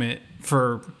genuine moment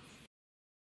for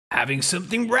having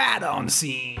something rad on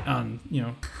scene.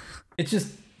 It's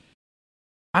just,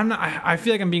 I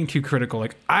feel like I'm being too critical.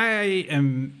 Like I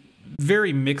am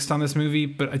very mixed on this movie,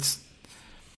 but it's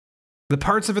the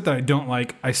parts of it that I don't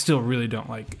like, I still really don't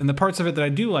like. And the parts of it that I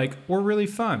do like were really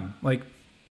fun. Like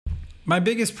my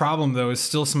biggest problem though is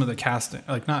still some of the casting,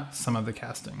 like not some of the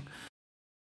casting.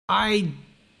 I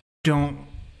don't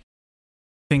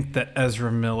think that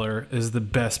Ezra Miller is the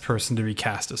best person to be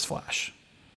cast as Flash.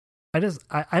 I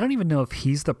don't even know if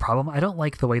he's the problem. I don't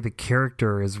like the way the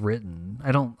character is written.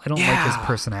 I don't like his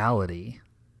personality.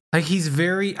 Like he's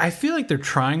I feel like they're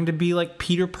trying to be like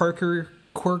Peter Parker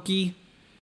quirky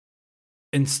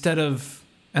instead of,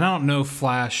 and I don't know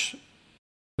Flash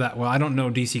that well. I don't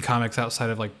know DC Comics outside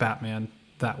of like Batman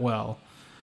that well.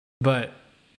 But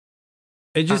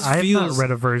it just feels... I've not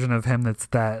read a version of him that's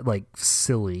that like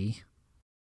silly.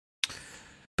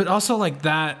 But also like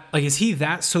that, like is he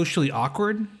that socially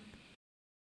awkward?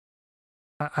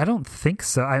 I don't think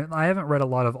so. I haven't read a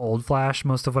lot of old Flash.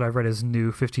 Most of what I've read is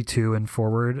New 52 and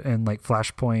forward and like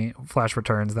Flashpoint, Flash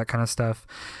Returns, that kind of stuff.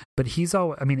 But he's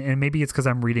all, I mean, and maybe it's because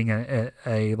I'm reading a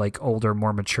like older,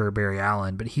 more mature Barry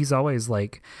Allen, but he's always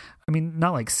like, I mean,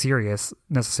 not like serious,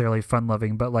 necessarily fun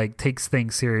loving, but like takes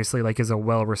things seriously, like is a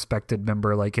well-respected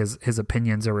member, like his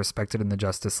opinions are respected in the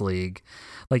Justice League.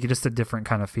 Like just a different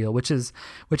kind of feel, which is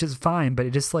fine, but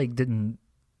it just like didn't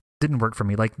work for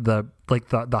me. Like the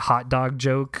hot dog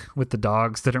joke with the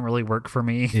dogs didn't really work for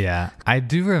me. Yeah. I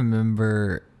do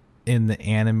remember in the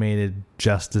animated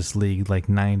Justice League like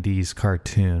 90s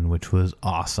cartoon, which was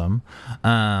awesome.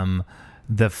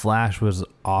 The Flash was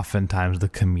oftentimes the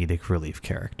comedic relief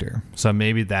character. So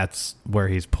maybe that's where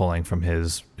he's pulling from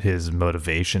his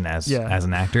motivation as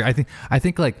an actor. I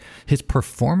think like his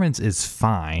performance is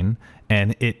fine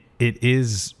and it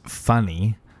is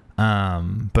funny.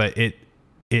 But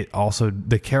it also,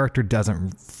 the character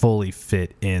doesn't fully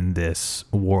fit in this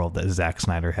world that Zack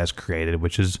Snyder has created,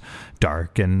 which is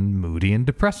dark and moody and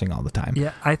depressing all the time.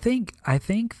 Yeah, I think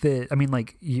that, I mean,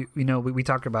 like, we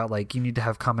talked about, like, you need to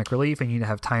have comic relief and you need to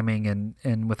have timing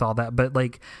and with all that. But,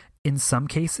 like, in some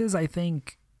cases, I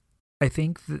think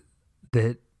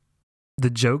that the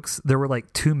jokes, there were,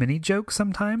 like, too many jokes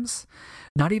sometimes.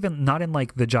 Not in,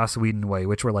 like, the Joss Whedon way,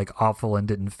 which were, like, awful and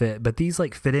didn't fit. But these,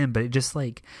 like, fit in, but it just,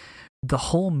 like... the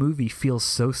whole movie feels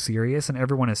so serious and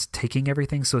everyone is taking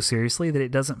everything so seriously that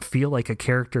it doesn't feel like a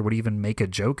character would even make a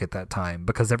joke at that time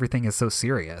because everything is so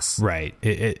serious. Right.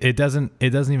 It doesn't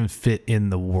even fit in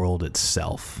the world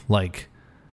itself. Like,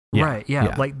 yeah, right.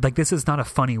 Yeah. Like this is not a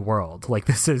funny world. Like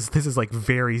this is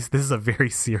a very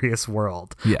serious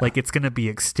world. Yeah. Like it's going to be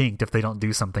extinct if they don't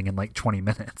do something in like 20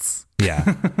 minutes.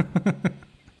 Yeah.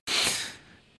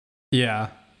 Yeah.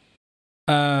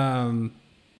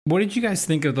 What did you guys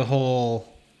think of the whole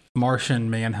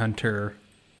Martian Manhunter?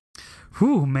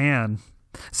 Whew, man.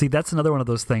 See, that's another one of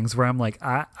those things where I'm like,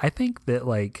 I think that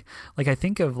like I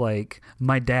think of like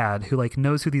my dad who like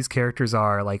knows who these characters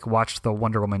are, like watched the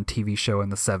Wonder Woman TV show in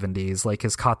the 70s, like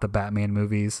has caught the Batman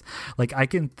movies. Like I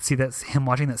can see that him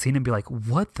watching that scene and be like,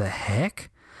 what the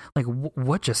heck? Like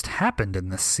what just happened in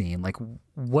this scene? Like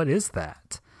what is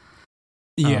that?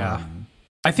 Yeah.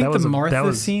 I think the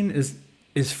Martha scene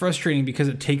is frustrating because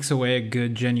it takes away a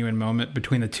good genuine moment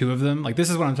between the two of them. Like this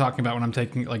is what I'm talking about when I'm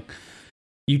taking like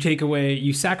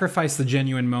you sacrifice the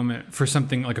genuine moment for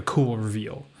something like a cool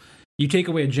reveal. You take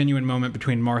away a genuine moment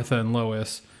between Martha and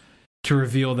Lois to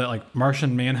reveal that like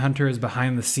Martian Manhunter is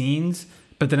behind the scenes,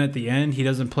 but then at the end he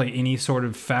doesn't play any sort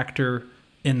of factor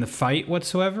in the fight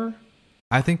whatsoever.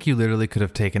 I think you literally could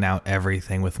have taken out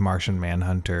everything with Martian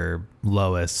Manhunter,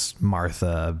 Lois,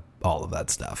 Martha, all of that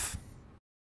stuff.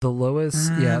 The Lois,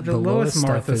 the Lois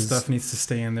Martha stuff needs to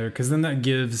stay in there because then that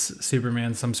gives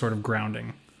Superman some sort of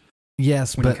grounding.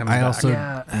 Yes, but I also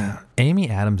Amy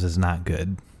Adams is not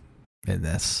good in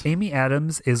this. Amy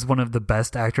Adams is one of the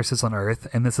best actresses on earth,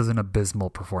 and this is an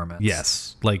abysmal performance.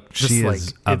 Yes, like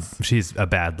she's a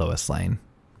bad Lois Lane.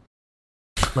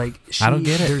 Like I don't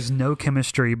get it. There's no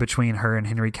chemistry between her and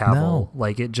Henry Cavill. No.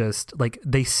 Like it just like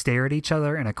they stare at each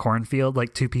other in a cornfield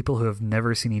like two people who have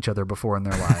never seen each other before in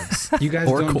their lives. You guys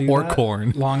don't do that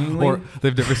corn longingly, or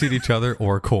they've never seen each other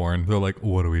or corn. They're like,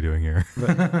 what are we doing here?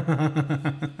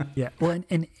 Yeah. Well,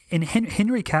 and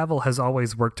Henry Cavill has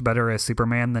always worked better as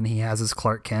Superman than he has as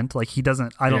Clark Kent. Like he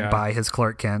doesn't. I don't buy his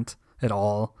Clark Kent at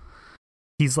all.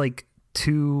 He's like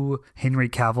too Henry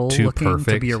Cavill Too looking perfect.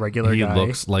 to be a regular he guy.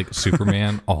 looks like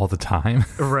Superman all the time.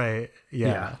 Right.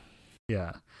 Yeah.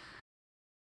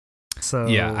 So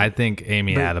Yeah, I think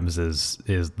Amy but- Adams is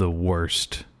the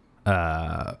worst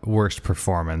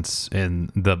performance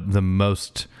and the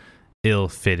most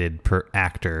ill-fitted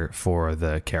actor for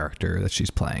the character that she's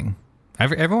playing.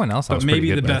 Everyone else, I But was pretty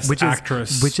maybe good the best with.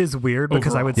 actress. which is weird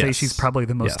because I would say Yes. she's probably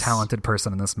the most Yes. talented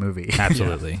person in this movie.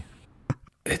 Absolutely.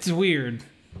 It's weird,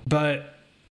 but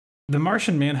the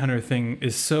Martian Manhunter thing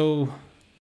is so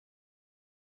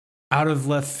out of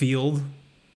left field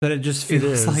that it just It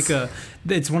feels is. like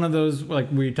it's one of those,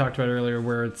 like we talked about earlier,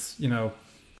 where it's, all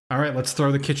right, let's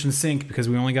throw the kitchen sink because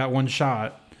we only got one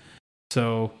shot.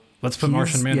 So let's put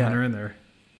Martian Manhunter in there.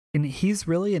 And he's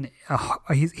really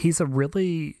he's a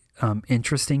really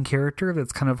interesting character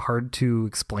that's kind of hard to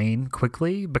explain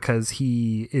quickly because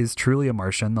he is truly a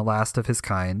Martian, the last of his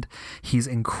kind. He's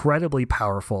incredibly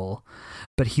powerful,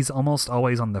 but he's almost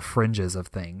always on the fringes of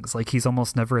things. Like he's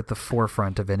almost never at the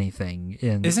forefront of anything.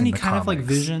 Isn't he the kind of like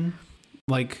comics. Vision?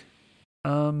 Like,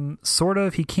 Sort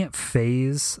of. He can't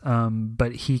phase,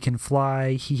 but he can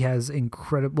fly. He has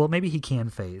incredible. Well, maybe he can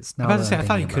phase. I'm about to say, I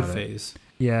thought he could phase.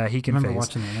 Yeah, he can I remember phase.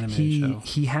 watching the anime show.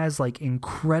 He has like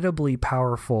incredibly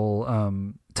powerful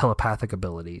telepathic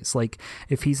abilities. Like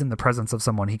if he's in the presence of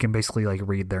someone, he can basically like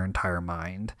read their entire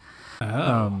mind.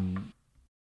 Oh.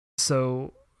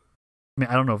 So I mean,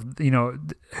 I don't know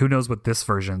if, who knows what this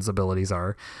version's abilities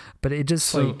are, but it just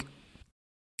So,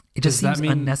 it just does that seems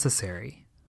mean- unnecessary.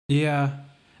 Yeah.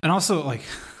 And also, like,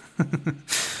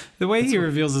 the way he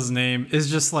reveals his name is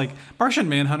just like, Martian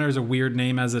Manhunter is a weird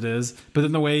name as it is, but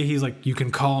then the way he's like, you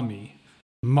can call me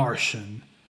Martian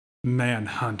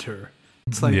Manhunter.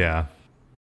 It's like, yeah.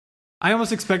 I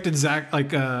almost expected Ben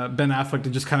Affleck to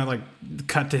just kind of like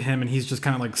cut to him and he's just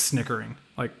kind of like snickering.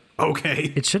 Like,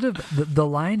 okay. It should have the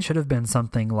line should have been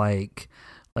something like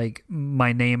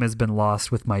my name has been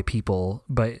lost with my people,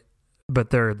 but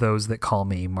there are those that call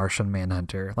me Martian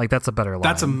Manhunter. Like that's a better line.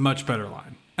 That's a much better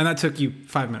line. And that took you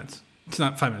 5 minutes. It's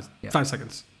not 5 minutes, Yeah. 5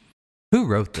 seconds. Who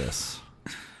wrote this?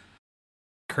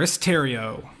 Chris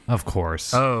Terrio. Of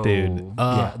course. Oh, dude.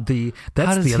 yeah. How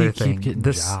That's does the other he thing. keep getting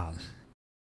jobs?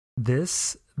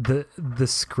 The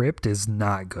script is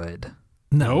not good.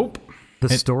 Nope. The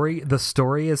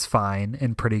story is fine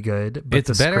and pretty good, but It's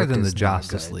the better script than the is not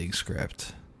Justice good. League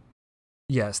script,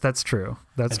 Yes, that's true.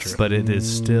 That's true. but it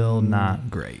is still not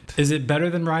great. Is it better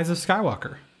than Rise of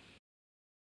Skywalker?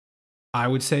 I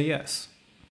would say yes.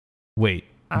 Wait,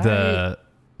 the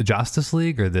Justice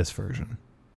League or this version?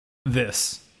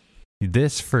 This.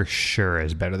 This for sure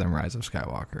is better than Rise of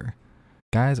Skywalker.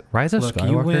 Guys, Rise of Look, you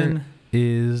Skywalker win.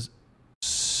 is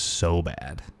so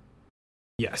bad.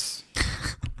 Yes.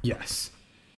 Yes.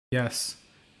 Yes.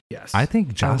 Yes. I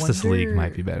think Justice League wonder-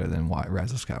 might be better than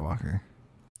Rise of Skywalker.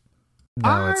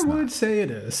 No, it's I not. would say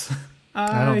it is.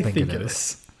 I don't think it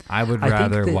is. I would I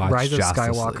rather think that watch Rise of Justice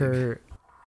Skywalker. League.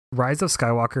 Rise of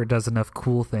Skywalker does enough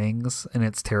cool things in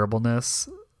its terribleness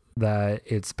that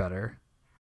it's better.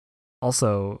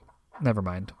 Also, never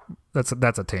mind. That's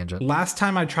a tangent. Last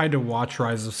time I tried to watch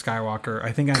Rise of Skywalker,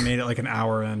 I think I made it like an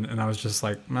hour in, and I was just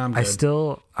like, I'm good.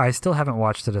 I still haven't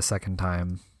watched it a second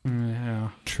time. Yeah.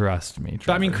 Trust me.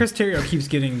 But I mean, Trevor. Chris Terrio keeps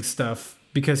getting stuff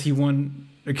because he won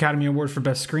Academy Award for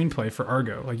Best Screenplay for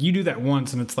Argo. Like, you do that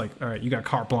once, and it's like, all right, you got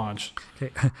carte blanche.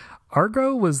 Okay.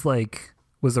 Argo was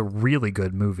a really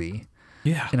good movie,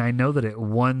 Yeah. and I know that it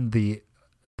won the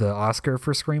Oscar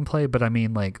for screenplay, but I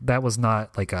mean, like that was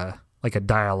not like a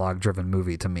dialogue driven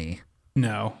movie to me.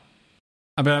 No.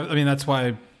 I mean, that's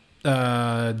why.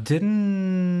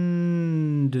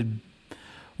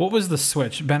 What was the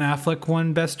switch? Ben Affleck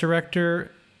won Best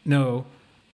Director. No,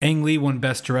 Ang Lee won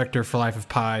Best Director for Life of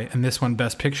Pi, and this one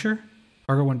Best Picture.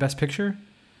 Argo won Best Picture.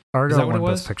 Argo Is that what won it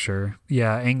was? Best Picture.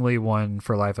 Yeah, Ang Lee won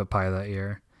for Life of Pi that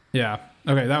year. Yeah.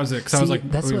 Okay, that was it. Because I was See,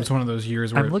 like, that's it was what- one of those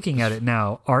years where I'm looking at it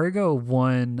now. Argo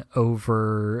won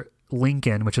over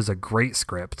Lincoln, which is a great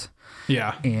script,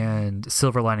 Yeah. and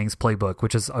Silver Linings Playbook,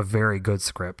 which is a very good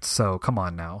script. So come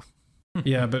on now.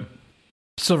 Yeah, but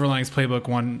Silver Linings Playbook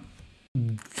won.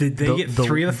 Did they get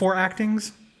 3 of the 4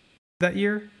 actings that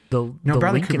year? The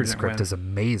Bradley Lincoln Cooper didn't script win. is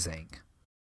amazing.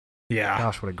 Yeah.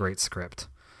 Gosh, what a great script.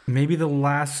 Maybe the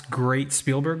last great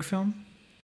Spielberg film?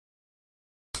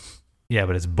 Yeah,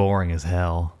 but it's boring as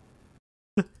hell.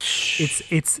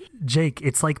 It's Jake.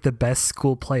 It's like the best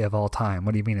school play of all time.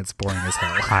 What do you mean it's boring as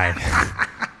hell?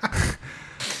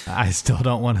 I still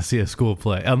don't want to see a school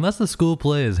play. Unless the school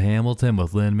play is Hamilton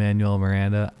with Lin-Manuel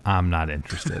Miranda, I'm not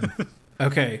interested.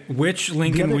 Okay, which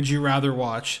Lincoln would you rather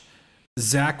watch?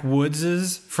 Zach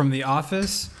Woods's from The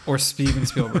Office or Steven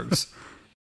Spielberg's?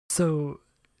 So,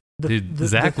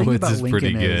 Zach thing Woods about is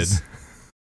pretty Lincoln good.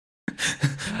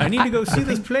 I need to go see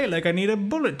this play like I need a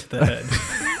bullet to the head.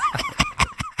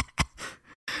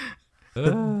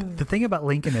 The thing about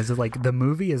Lincoln is like the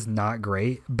movie is not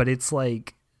great, but it's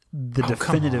like the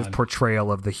definitive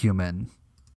portrayal of the human.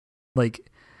 Like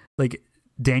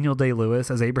Daniel Day-Lewis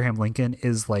as Abraham Lincoln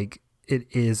is like, it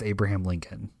is Abraham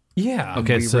Lincoln. Yeah.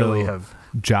 Okay, we so really have,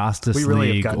 Justice we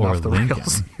really League have gotten or off the Lincoln?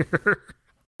 rails here.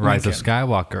 Rise of Lincoln.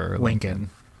 Skywalker or Lincoln.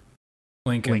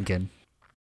 Lincoln.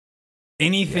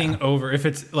 Anything over, if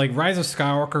it's like Rise of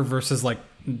Skywalker versus like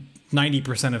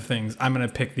 90% of things, I'm going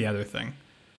to pick the other thing.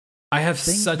 I have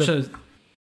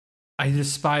I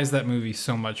despise that movie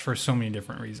so much for so many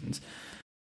different reasons,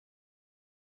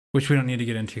 which we don't need to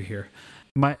get into here.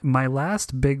 My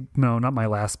last big, no, not my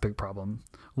last big problem.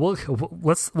 We'll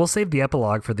save the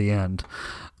epilogue for the end.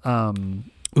 An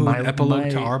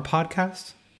epilogue to our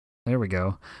podcast? There we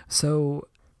go. So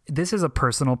this is a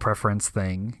personal preference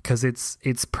thing because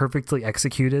it's perfectly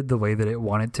executed the way that it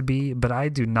wanted to be, but I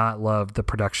do not love the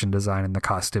production design and the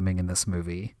costuming in this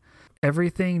movie.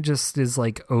 Everything just is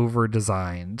like over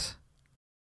designed.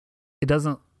 It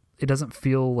doesn't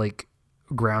feel like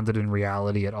grounded in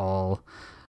reality at all.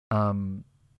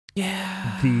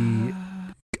 Yeah. The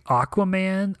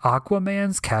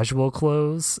Aquaman's casual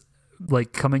clothes,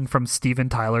 like coming from Steven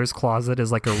Tyler's closet,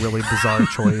 is like a really bizarre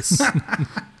choice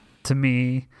to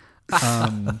me.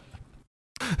 Like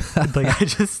I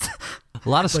just A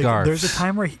lot of like, scarves. there's a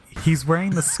time where he's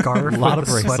wearing the scarf, A lot with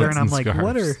of the sweater, and I'm bracelets like, and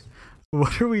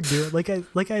what are we doing?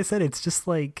 Like I said, it's just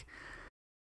like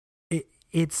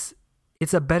it's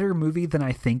a better movie than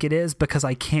I think it is because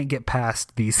I can't get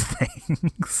past these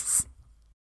things.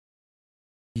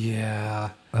 Yeah.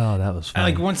 Oh, that was fun.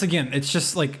 Like, once again, it's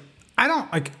just like, I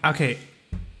don't like, okay,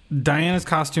 Diana's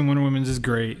costume, Wonder Woman's is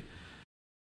great.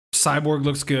 Cyborg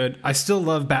looks good. I still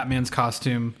love Batman's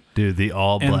costume. Dude, the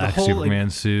all And the black whole, Superman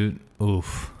suit.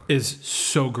 Oof. Is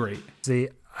so great. See,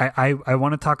 I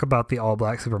want to talk about the all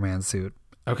black Superman suit.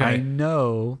 Okay. I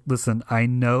know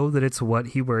that it's what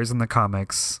he wears in the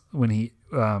comics when he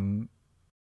in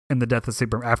the death of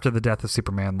Superman, after the death of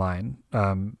Superman line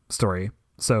story.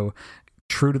 So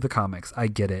true to the comics, I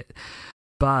get it.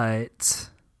 But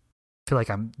I feel like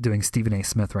I'm doing Stephen A.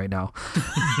 Smith right now.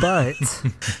 But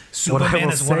Superman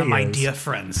is one of my is- dear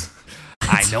friends.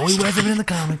 I know he wears it in the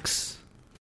comics,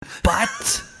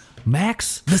 but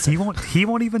Max, listen. he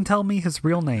won't even tell me his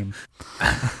real name.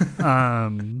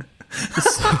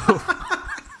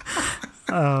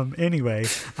 Anyway,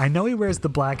 I know he wears the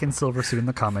black and silver suit in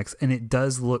the comics, and it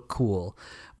does look cool.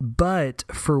 But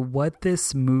for what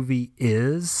this movie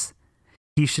is,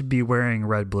 he should be wearing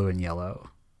red, blue, and yellow.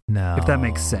 No, if that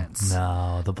makes sense.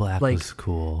 No, the black Like- was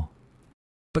cool.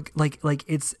 But like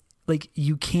it's like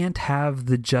you can't have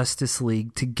the Justice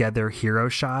League together hero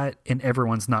shot and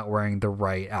everyone's not wearing the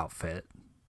right outfit.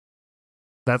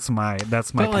 That's my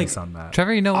But, like, piece on that.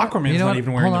 Trevor, you know what? Aquaman's you know not what?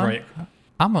 even wearing Hold the on. right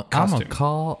I'm costume.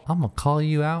 gonna call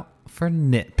you out for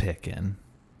nitpicking.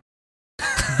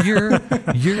 You're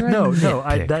No, a no,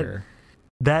 nitpicker.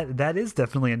 That is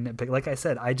definitely a nitpick. Like I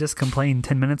said, I just complained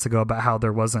 10 minutes ago about how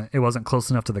it wasn't close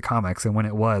enough to the comics, and when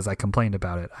it was, I complained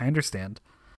about it. I understand.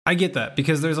 I get that,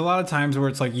 because there's a lot of times where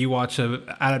it's like you watch an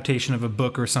adaptation of a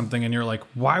book or something and you're like,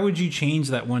 why would you change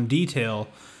that one detail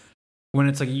when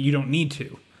it's like you don't need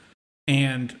to?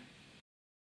 And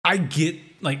I get,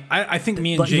 like, I think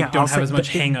me and But, Jake yeah, don't I'll have say- as much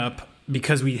but- hang up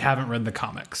because we haven't read the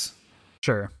comics.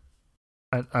 Sure.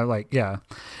 I like, yeah.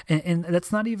 And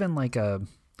that's not even like I'm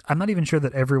not even sure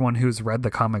that everyone who's read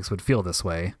the comics would feel this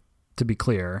way, to be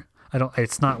clear.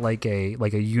 It's not like a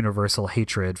universal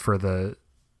hatred for the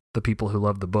people who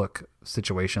love the book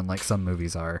situation like some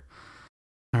movies are.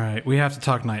 All right, we have to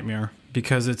talk Nightmare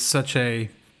because it's such a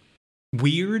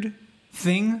weird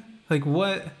thing. Like,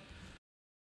 what?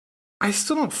 I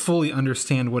still don't fully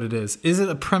understand what it is. Is it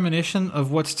a premonition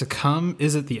of what's to come?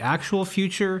 Is it the actual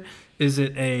future? Is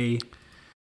it a...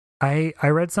 I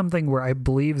read something where I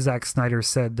believe Zack Snyder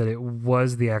said that it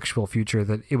was the actual future,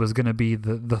 that it was going to be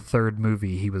the third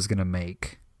movie he was going to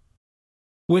make.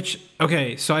 Which,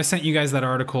 okay, so I sent you guys that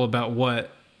article about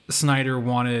what Snyder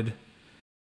wanted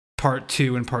part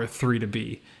 2 and part 3 to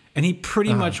be. And he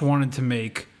pretty much wanted to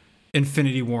make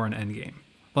Infinity War and Endgame.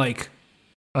 Like,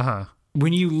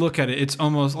 when you look at it, it's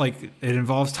almost like it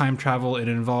involves time travel. It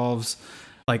involves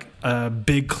like a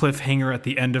big cliffhanger at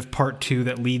the end of part 2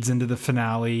 that leads into the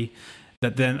finale.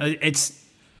 That then it's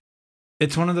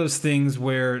one of those things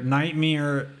where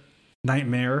Nightmare. Yeah,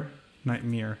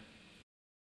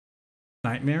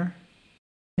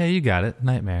 you got it.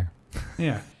 Nightmare.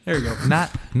 Yeah, there you go.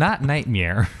 Not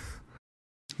nightmare.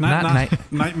 Not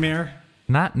night- nightmare.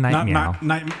 Not night meow.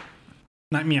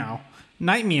 Night meow.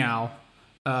 Night meow.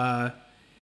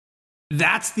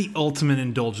 That's the ultimate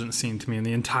indulgent scene to me in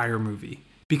the entire movie,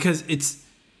 because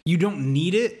you don't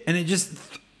need it, and it just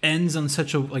ends on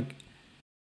such a like.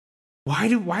 Why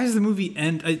does the movie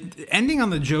end ending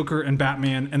on the Joker and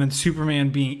Batman and then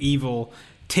Superman being evil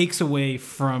takes away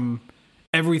from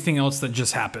everything else that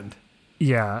just happened?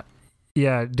 Yeah.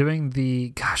 Doing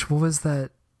what was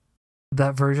that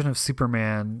version of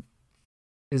Superman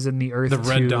is in the Earth The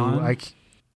Red 2. Dawn? I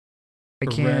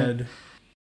can't.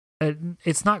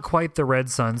 It's not quite the Red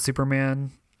Sun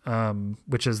Superman,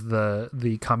 which is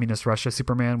the communist Russia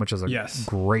Superman, which is a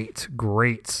great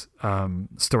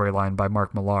storyline by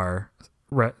Mark Millar.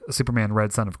 Superman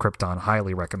Red Son of Krypton,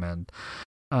 highly recommend.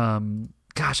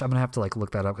 Gosh, I'm gonna have to like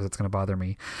look that up because it's gonna bother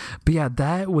me. But yeah,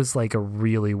 that was like a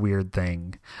really weird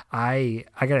thing. I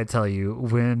gotta tell you,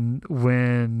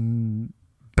 when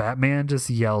Batman just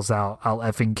yells out, "I'll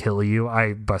effing kill you,"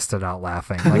 I busted out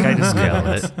laughing. Like I just yell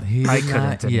it. I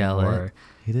couldn't yell anymore. it.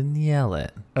 He didn't yell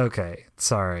it. Okay,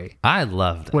 sorry. I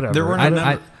loved it. Whatever. There were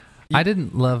I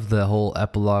didn't love the whole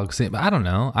epilogue scene, but I don't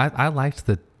know. I liked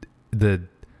the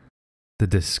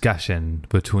discussion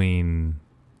between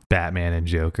Batman and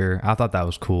Joker. I thought that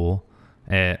was cool.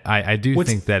 And I do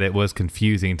think that it was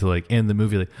confusing to like end the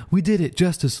movie like, we did it,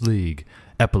 Justice League,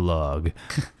 epilogue,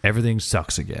 everything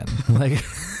sucks again. Like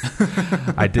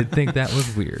I did think that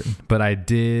was weird, but I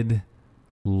did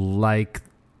like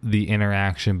the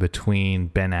interaction between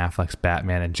Ben Affleck's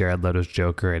Batman and Jared Leto's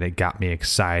Joker, and it got me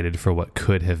excited for what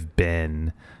could have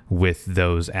been with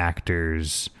those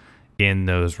actors in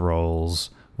those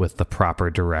roles with the proper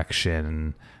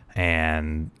direction.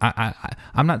 And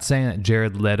I'm not saying that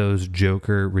Jared Leto's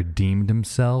Joker redeemed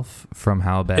himself from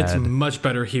how bad. It's much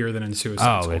better here than in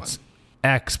Suicide Squad. It's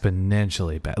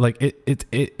exponentially bad. Like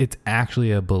it's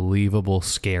actually a believable,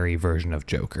 scary version of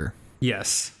Joker.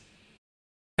 Yes.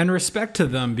 And respect to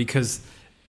them, because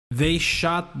they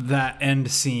shot that end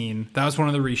scene. That was one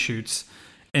of the reshoots.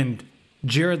 And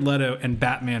Jared Leto and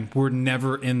Batman were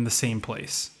never in the same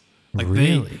place. Like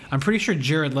really? I'm pretty sure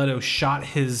Jared Leto shot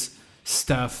his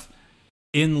stuff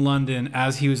in London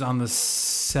as he was on the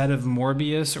set of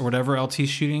Morbius or whatever else he's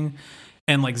shooting.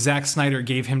 And like Zack Snyder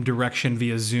gave him direction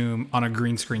via Zoom on a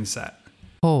green screen set.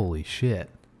 Holy shit.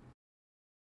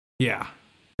 Yeah.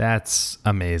 That's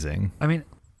amazing. I mean,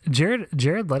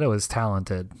 Jared Leto is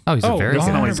talented. Oh, he's a very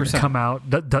doesn't talented. always come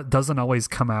out. Doesn't always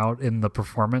come out in the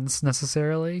performance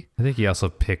necessarily. I think he also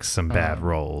picks some bad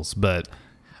roles, but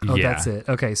oh, yeah. that's it.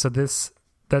 Okay, so that's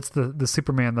the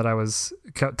Superman that I was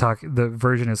talking. The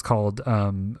version is called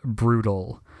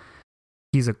Brutal.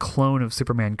 He's a clone of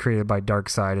Superman created by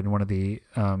Darkseid in one of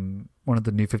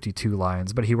the New 52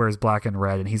 lines, but he wears black and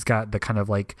red, and he's got the kind of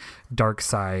like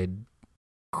Darkseid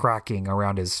cracking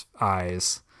around his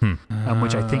eyes.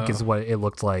 Which I think is what it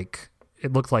looked like.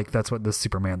 It looked like that's what this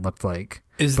Superman looked like.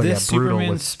 Is this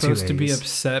Superman supposed to be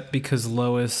upset because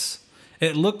Lois...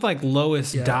 It looked like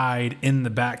Lois died in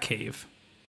the Batcave.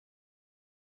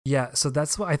 Yeah, so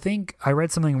that's what I think. I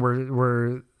read something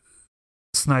where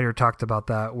Snyder talked about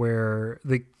that, where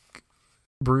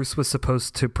Bruce was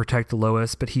supposed to protect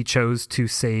Lois, but he chose to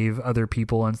save other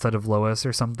people instead of Lois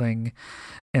or something.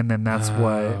 And then that's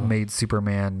what made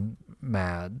Superman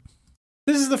mad.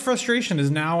 This is the frustration,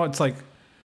 is now it's like,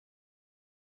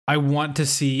 I want to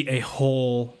see a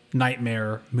whole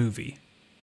Nightmare movie.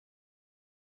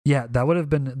 Yeah, that would have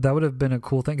been a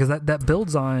cool thing, because that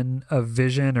builds on a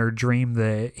vision or dream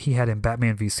that he had in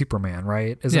Batman v Superman,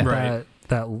 right? Isn't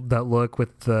that look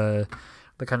with the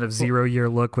kind of 0-year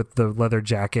look with the leather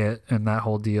jacket and that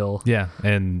whole deal? Yeah,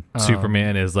 and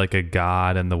Superman is like a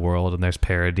god in the world, and there's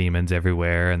parademons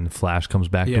everywhere, and Flash comes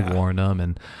back to warn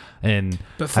them,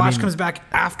 but Flash comes back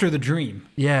after the dream.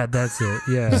 Yeah, that's it.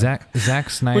 Yeah, Zack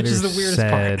Snyder, which is the weirdest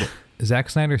part. Zack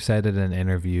Snyder said in an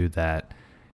interview that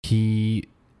he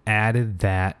added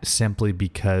that simply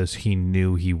because he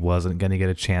knew he wasn't going to get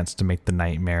a chance to make the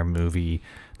Nightmare movie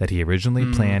that he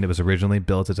originally planned. It was originally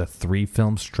built as a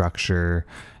 3-film structure,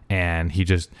 and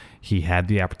he had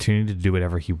the opportunity to do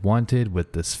whatever he wanted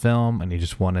with this film, and he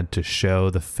just wanted to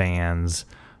show the fans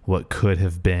what could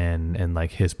have been and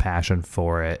like his passion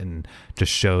for it, and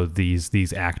just show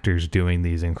these actors doing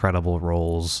these incredible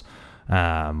roles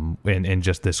in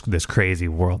just this crazy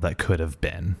world that could have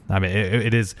been. I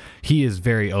mean, he is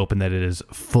very open that it is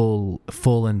full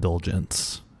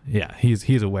indulgence. Yeah,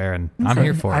 he's aware, and I'm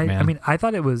here for it, man. I mean, I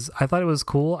thought it was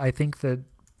cool. I think that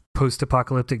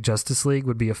post-apocalyptic Justice League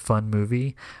would be a fun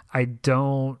movie. I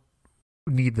don't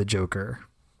need the Joker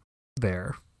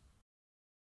there.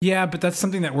 Yeah, but that's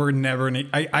something that we're never gonna,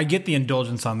 I get the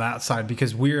indulgence on that side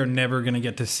because we're never going to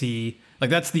get to see, like,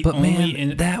 that's the But only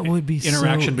man, that would be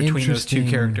interaction so between those two interesting.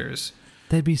 characters.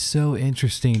 That'd be so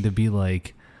interesting to be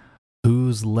like,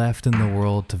 who's left in the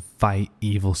world to fight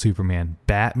evil Superman?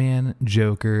 Batman,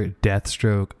 Joker,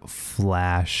 Deathstroke,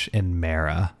 Flash, and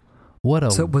Mara. What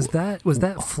a So was that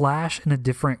Flash in a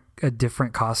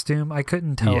different costume? I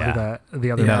couldn't tell Yeah. who that the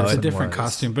other Yeah, No, it's a person different was.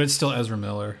 costume, but it's still Ezra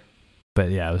Miller.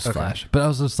 But yeah, it was Okay. Flash. But I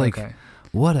was just like, Okay.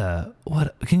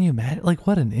 what can you imagine? Like,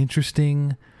 what an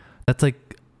interesting, that's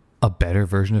like a better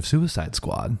version of Suicide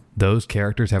Squad. Those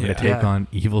characters having to Yeah. take Yeah. on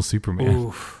evil Superman.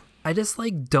 Oof. I just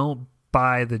like don't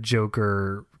buy the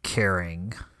Joker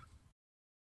caring.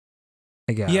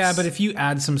 I guess. Yeah, but if you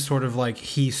add some sort of like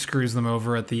he screws them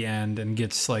over at the end and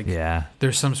gets like Yeah.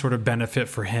 there's some sort of benefit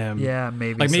for him. yeah,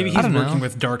 maybe Like maybe so. he's don't working know.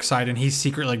 with Darkseid and he's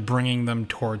secretly like bringing them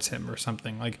towards him or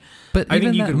something. Like But I even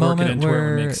think you that could work it moment into where it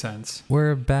where, would make sense.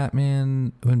 where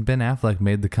Batman, when Ben Affleck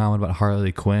made the comment about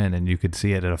Harley Quinn and you could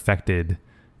see it affected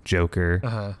Joker.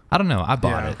 Uh-huh. I don't know. I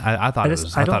bought Yeah. it. I thought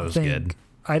I thought it was good.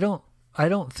 I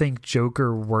don't think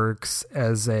Joker works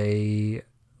as a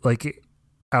like.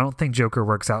 I don't think Joker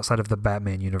works outside of the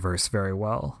Batman universe very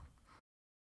well.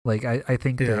 Like I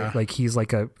think Yeah. that like he's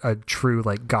like a true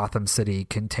like Gotham City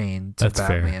contained to That's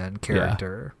fair. Batman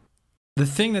character. The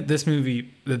thing that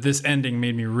this ending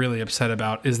made me really upset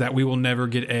about is that we will never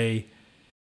get a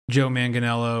Joe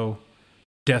Manganiello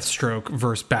Deathstroke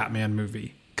versus Batman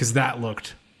movie because that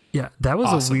looked Yeah, that was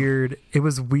Awesome. it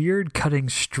was weird cutting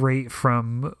straight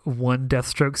from one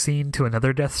Deathstroke scene to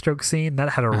another Deathstroke scene.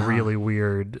 That had a Uh-huh. really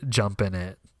weird jump in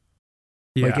it.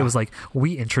 yeah. Like it was like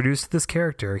we introduced this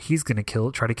character. He's gonna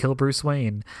try to kill Bruce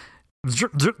Wayne.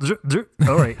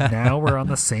 All right, now we're on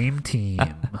the same team.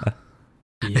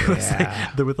 It was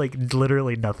like, there was like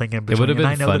literally nothing in It between. would have And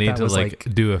I been know funny that to was like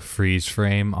do a freeze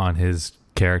frame on his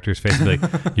character's face and be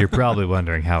like, you're probably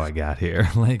wondering how I got here.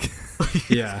 Like,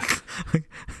 yeah.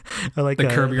 or like The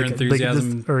a- Curb Your like a-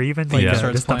 Enthusiasm like or even theme like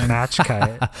starts just a playing. match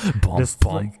cut. bum, Just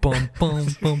bum, like- bum, bum,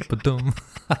 bum, ba-dum.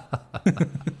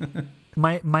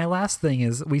 My last thing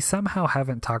is we somehow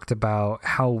haven't talked about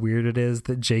how weird it is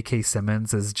that J.K.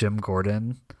 Simmons is Jim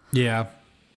Gordon. Yeah.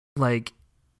 Like,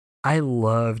 I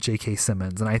love J.K.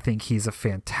 Simmons and I think he's a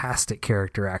fantastic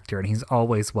character actor and he's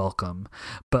always welcome.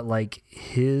 But like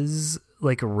his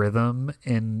like rhythm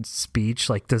and speech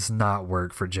like does not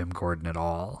work for Jim Gordon at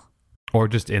all. Or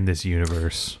just in this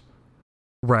universe.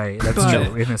 Right, that's But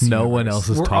true. In this No one universe. else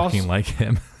is We're talking also- like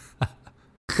him.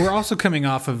 We're also coming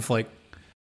off of like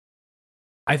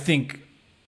I think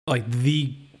like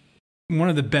one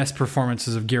of the best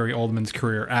performances of Gary Oldman's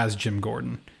career as Jim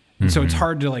Gordon. And so it's Mhm.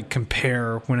 hard to like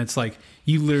compare when it's like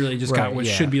you literally just got Right, what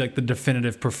yeah. should be like the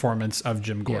definitive performance of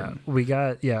Jim Gordon. Yeah, we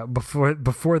got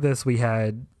before this we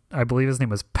had, I believe his name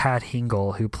was Pat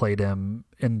Hingle, who played him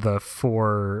in the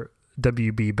 4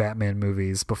 WB Batman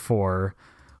movies before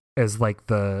as like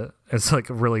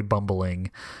really bumbling,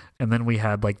 and then we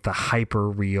had like the hyper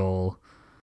real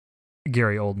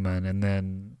Gary Oldman, and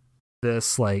then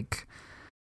this like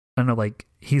I don't know, like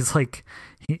he's like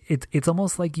it's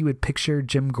almost like you would picture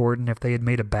Jim Gordon if they had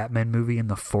made a Batman movie in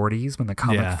the 40s when the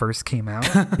comic Yeah. first came out.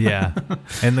 Yeah.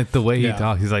 And like the way he Yeah.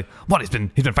 talks, he's like, what? He's been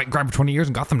fighting crime for 20 years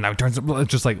in Gotham. Now he turns,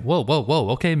 it's just like, whoa.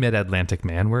 Okay, mid-Atlantic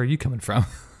man, where are you coming from?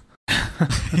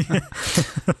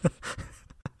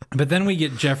 But then we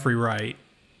get Jeffrey Wright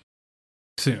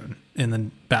soon in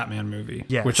the Batman movie,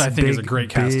 Yes, which I think is a great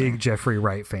casting. Big Jeffrey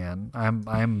Wright fan.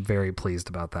 I'm very pleased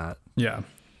about that. Yeah.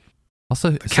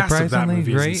 Also, cast of that surprisingly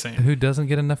movie is great, insane. who doesn't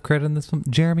get enough credit in this film?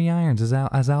 Jeremy Irons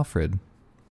as Alfred.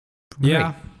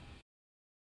 Yeah.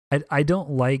 I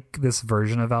don't like this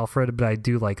version of Alfred, but I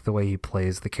do like the way he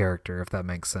plays the character, if that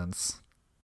makes sense.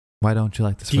 Why don't you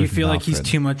like this Do you version feel of like he's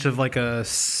Alfred? too much of like a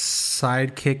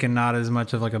sidekick and not as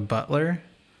much of like a butler?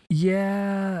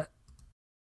 Yeah.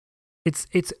 It's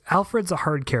Alfred's a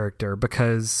hard character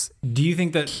because Do you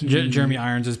think that He- Jeremy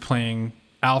Irons is playing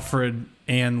Alfred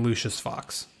and Lucius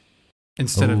Fox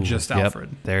instead of Ooh, just yep, Alfred?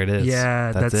 there it is.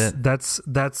 yeah, that's it.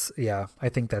 that's yeah, I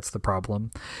think that's the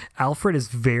problem. Alfred is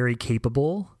very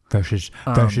capable. Versus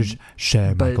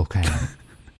Sir but- Michael Caine.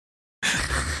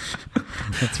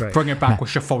 That's right. Bring it back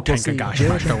with your full tank see, of gas,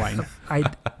 here's- Master Wayne.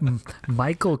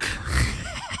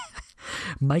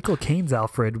 Michael Caine's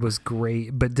Alfred was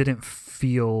great, but didn't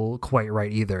feel quite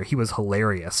right either. He was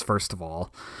hilarious, first of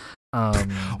all.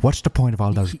 What's the point of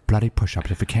all those bloody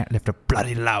push-ups if you can't lift a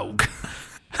bloody log?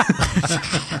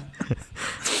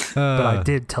 But I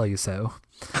did tell you so.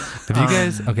 Have you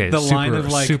guys? Okay, the super, line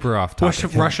of like super off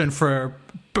topic. Russian for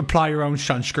apply your own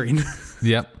sunscreen.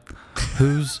 Yep.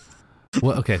 Who's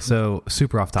Well, okay, so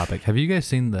super off topic. Have you guys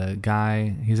seen the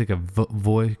guy? He's like a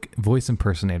voice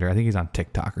impersonator. I think he's on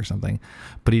TikTok or something.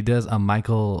 But he does a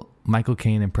Michael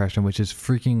Caine impression, which is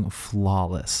freaking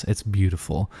flawless. It's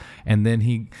beautiful. And then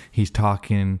he's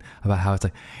talking about how it's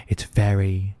like, it's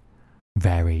very,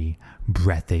 very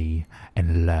breathy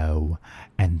and low.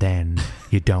 And then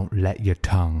you don't let your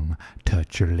tongue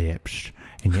touch your lips.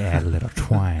 And you add a little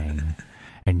twang.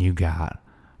 And you got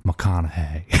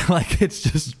McConaughey. Like, it's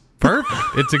just perfect.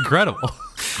 It's incredible.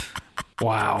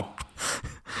 Wow.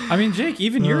 I mean, Jake,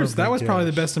 even yours, that was probably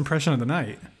the best impression of the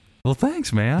night. Well,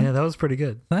 thanks, man. Yeah, that was pretty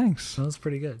good. Thanks. That was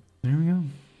pretty good. There we go.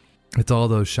 It's all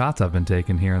those shots I've been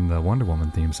taking hearing the Wonder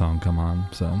Woman theme song come on.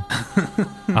 So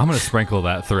I'm going to sprinkle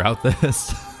that throughout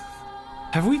this.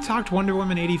 Have we talked Wonder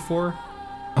Woman 84?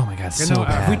 Oh my God, so No,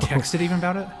 bad. have we texted even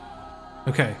about it?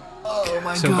 Okay. Oh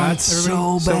my So God, bad, it's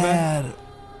everybody? so So bad. bad?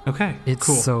 Okay, It's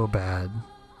cool. so bad.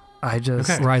 I just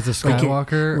Okay. Rise of Like it-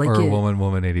 Skywalker like or it-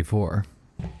 Woman 84?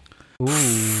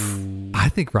 Ooh. I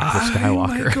think Rise of I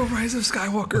might Skywalker. go Rise of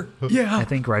Skywalker. Yeah. I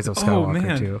think Rise of Oh, Skywalker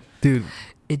man. too. Dude,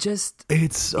 It just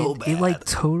it's so it like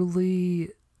totally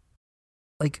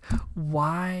like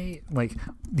why like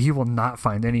you will not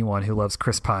find anyone who loves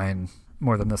Chris Pine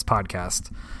more than this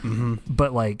podcast. Mm-hmm.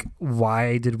 But like,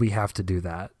 why did we have to do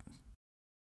that?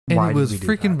 And Why it did was we do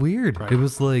freaking that? weird. Right. It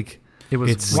was like, It was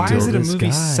It's Why still is it a this movie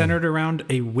guy. centered around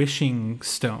a wishing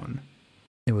stone?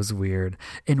 It was weird.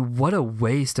 And what a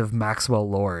waste of Maxwell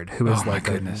Lord, who is Oh, my like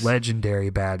goodness. a legendary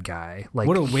bad guy. Like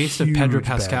What a waste of Pedro huge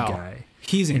bad Pascal. guy.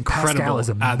 He's And incredible Pascal is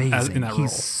amazing. in that He's role.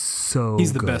 so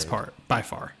He's the good. best part, by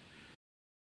far.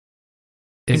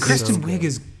 it's And Kristen so Wiig good.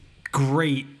 is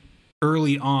great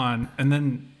early on, and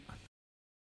then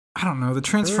I don't know. The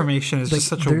transformation is just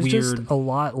such a there's weird. just a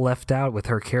lot left out with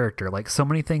her character. Like so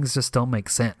many things just don't make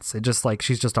sense. It just like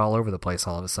she's just all over the place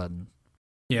all of a sudden.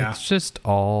 Yeah, It's just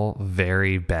all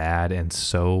very bad and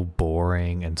so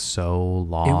boring and so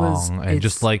long and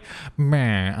just it's- like,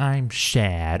 man, I'm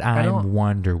sad. I'm don't-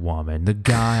 Wonder Woman. The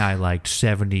guy I liked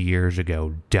 70 years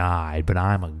ago died, but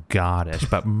I'm a goddess.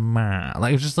 But man,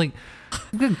 like it's just like,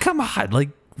 come on, like,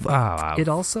 wow. It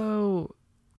also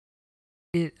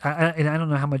and I don't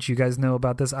know how much you guys know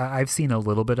about this. I've seen a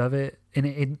little bit of it,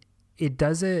 and it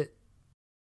does it.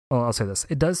 Well, I'll say this: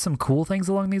 it does some cool things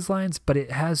along these lines, but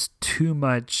it has too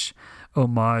much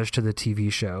homage to the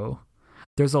TV show.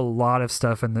 There's a lot of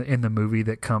stuff in the movie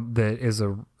that is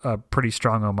a pretty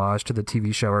strong homage to the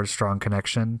TV show or a strong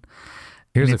connection.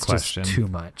 Here's and a it's question: just too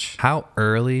much. How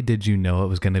early did you know it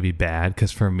was going to be bad?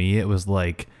 Because for me, it was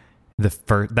like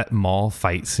that mall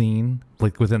fight scene.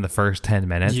 Like within the first 10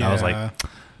 minutes, I was like,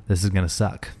 this is going to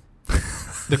suck.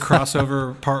 the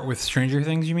crossover part with Stranger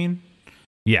Things. You mean?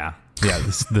 Yeah,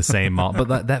 the same mall.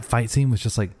 But that fight scene was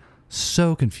just like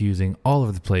so confusing, all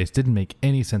over the place. Didn't make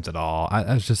any sense at all.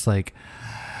 I was just like,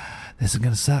 this is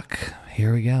gonna suck.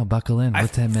 Here we go. Buckle in. We're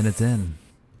 10 minutes in.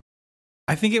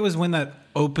 I think it was when that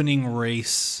opening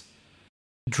race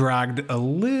dragged a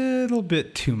little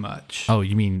bit too much. Oh,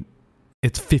 you mean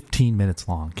it's 15 minutes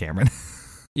long, Cameron?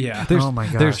 Yeah, Oh my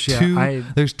gosh, yeah,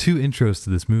 there's two intros to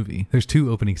this movie. There's two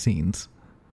opening scenes.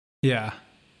 yeah.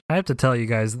 I have to tell you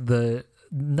guys,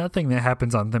 nothing that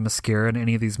happens on Themyscira in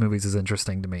any of these movies is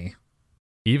interesting to me.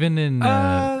 Even in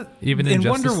in Justice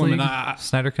Wonder Woman, League,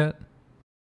 Snyder Cut.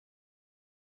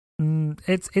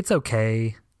 It's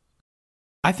okay.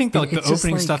 I think like the It's just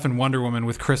opening like- stuff in Wonder Woman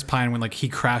with Chris Pine when like he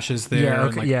crashes there,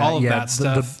 and, like, all of that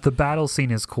stuff. The battle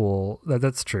scene is cool.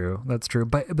 That's true. That's true.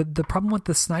 But the problem with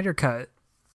the Snyder Cut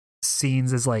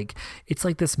scenes is like it's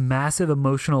like this massive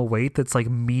emotional weight that's like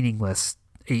meaningless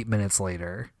 8 minutes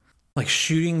later. Like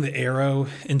shooting the arrow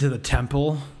into the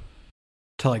temple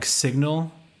to like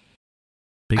signal.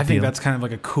 Big I think deal. that's kind of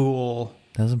like a cool.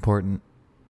 That's important.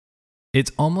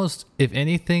 It's almost, if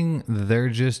anything, they're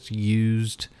just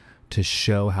used to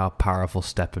show how powerful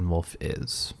Steppenwolf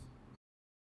is.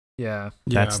 Yeah.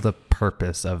 That's the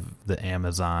purpose of the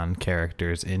Amazon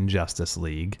characters in Justice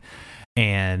League.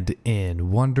 And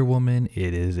in Wonder Woman,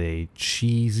 it is a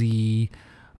cheesy,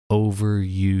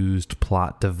 overused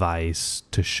plot device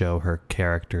to show her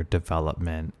character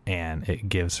development. And it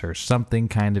gives her something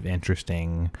kind of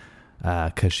interesting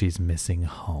because she's missing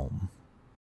home.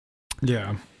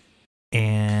 Yeah.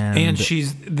 And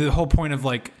she's the whole point of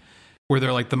like where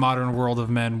they're like the modern world of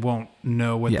men won't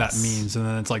know what that Yes. means, and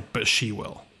then it's like, but she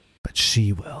will. But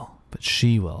she will.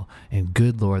 And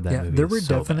good Lord, that movie there is were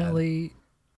so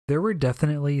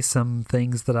definitely some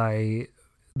things that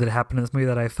happened in this movie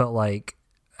that I felt like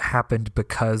happened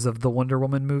because of the Wonder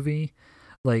Woman movie,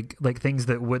 like things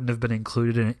that wouldn't have been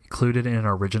included in an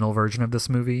original version of this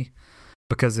movie.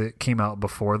 because it came out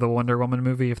before the Wonder Woman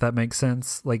movie, if that makes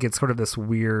sense. Like, it's sort of this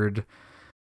weird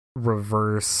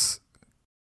reverse,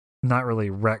 not really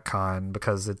retcon,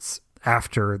 because it's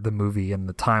after the movie in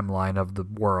the timeline of the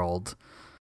world.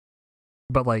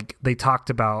 But like, they talked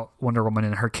about Wonder Woman,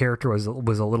 and her character was a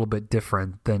little bit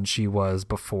different than she was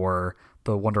before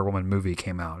the Wonder Woman movie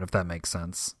came out, if that makes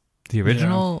sense. The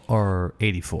original or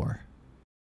 84?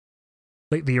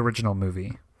 Like the original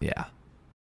movie. Yeah.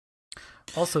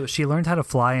 Also, she learned how to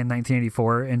fly in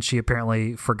 1984, and she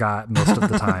apparently forgot most of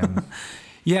the time.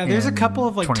 Yeah, there's a in couple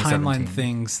of like 2017. timeline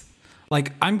things.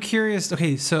 Like, I'm curious.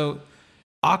 Okay, so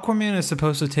Aquaman is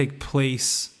supposed to take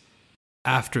place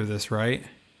after this, right?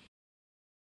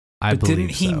 I But believe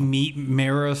didn't he so. meet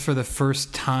Mera for the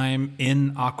first time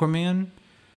in Aquaman?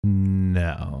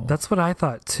 No. That's what I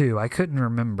thought too. I couldn't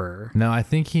remember. No, I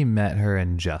think he met her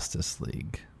in Justice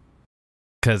League.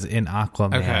 Because in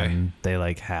Aquaman, Okay. they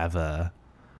like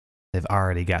they've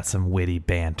already got some witty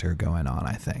banter going on,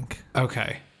 I think.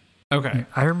 Okay.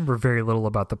 I remember very little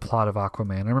about the plot of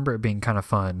Aquaman. I remember it being kind of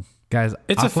fun. Guys,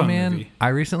 It's a fun Aquaman, movie. I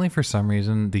recently, for some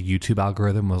reason, the YouTube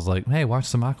algorithm was like, hey, watch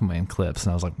some Aquaman clips.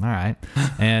 And I was like, all right.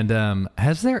 And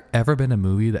has there ever been a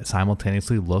movie that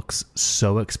simultaneously looks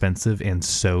so expensive and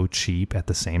so cheap at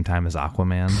the same time as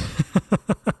Aquaman?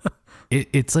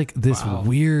 It's like this Wow.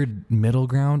 weird middle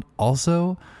ground.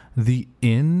 Also, the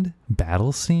end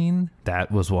battle scene,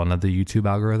 that was one of the YouTube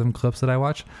algorithm clips that I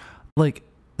watched. Like,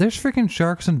 there's freaking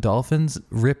sharks and dolphins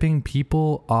ripping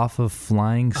people off of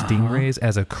flying stingrays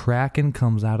as a kraken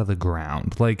comes out of the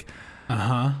ground. Like,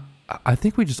 I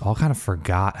think we just all kind of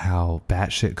forgot how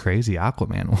batshit crazy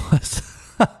Aquaman was.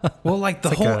 Well, like the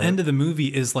like whole a- end of the movie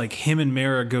is like him and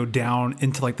Mera go down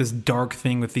into like this dark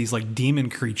thing with these like demon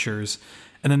creatures,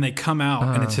 and then they come out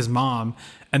and it's his mom,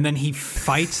 and then he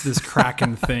fights this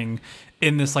kraken thing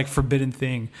in this like forbidden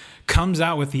thing, comes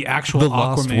out with the actual The Aquaman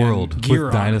Lost World gear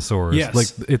with on. dinosaurs.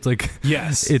 Yes,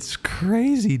 yes, it's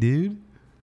crazy, dude.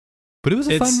 But it was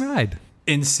a It's- fun ride.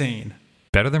 insane.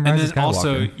 Better than And Rise of then Skywalker.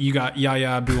 also you got Yahya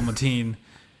Abdul-Mateen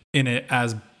in it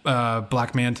as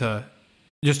Black Manta,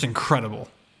 just incredible.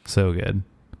 So good.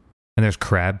 And there's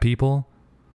crab people.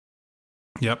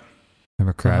 Yep.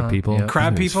 Remember crab Uh-huh, people? yeah.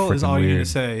 Crab It was people is freaking all you need to weird.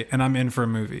 say, and I'm in for a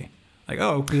movie. Like,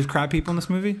 oh, there's crab people in this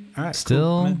movie? All right,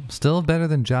 cool, I'm Still in. better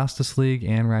than Justice League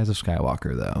and Rise of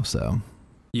Skywalker, though. So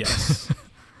Yes.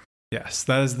 Yes,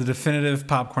 that is the definitive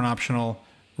popcorn optional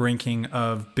ranking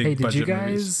of big Hey, did budget you guys?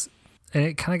 movies. And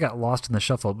it kind of got lost in the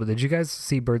shuffle, but did you guys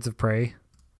see Birds of Prey?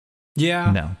 Yeah,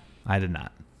 no, I did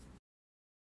not.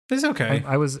 it's okay.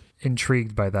 I was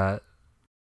intrigued by that.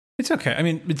 It's okay. I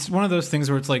mean, it's one of those things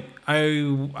where it's like,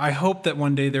 I hope that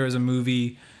one day there is a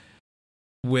movie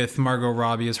with Margot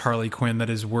Robbie as Harley Quinn that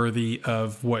is worthy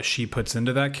of what she puts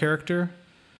into that character.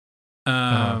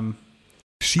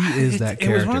 She is that it was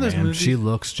character, one of those man. movies- She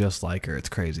looks just like her. It's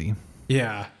crazy.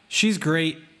 Yeah, she's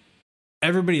great.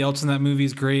 Everybody else in that movie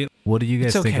is great. What do you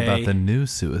guys It's think about okay. the new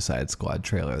Suicide Squad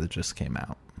trailer that just came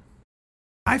out?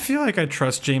 I feel like I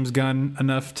trust James Gunn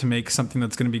enough to make something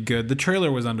that's going to be good. The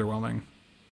trailer was underwhelming.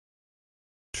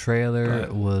 Trailer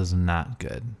But- was not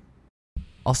good.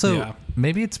 Also, Yeah.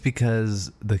 maybe it's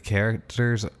because the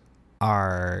characters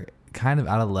are kind of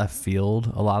out of left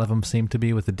field. A lot of them seem to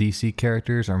be with the DC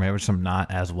characters, or maybe some not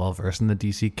as well versed in the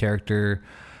DC character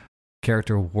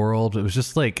world. It was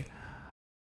just like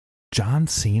John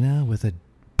Cena with a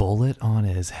bullet on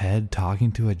his head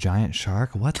talking to a giant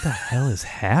shark. What the hell is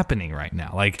happening right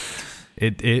now? Like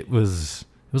it was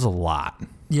a lot.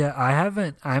 Yeah,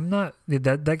 I'm not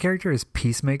that character is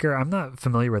Peacemaker. I'm not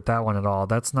familiar with that one at all.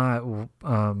 That's not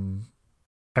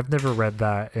I've never read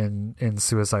that in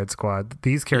Suicide Squad.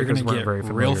 These You're characters going weren't to very get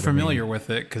familiar. real to me. familiar with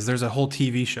it because there's a whole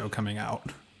TV show coming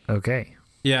out. Okay.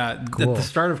 Yeah, Cool. at the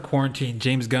start of quarantine,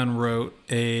 James Gunn wrote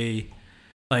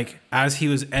as he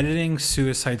was editing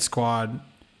Suicide Squad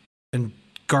and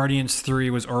Guardians 3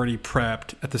 was already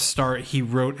prepped. At the start, he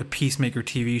wrote a Peacemaker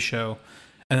TV show,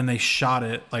 and then they shot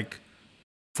it like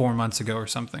 4 months ago or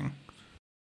something.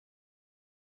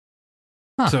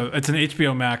 Huh. So it's an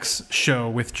HBO Max show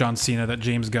with John Cena that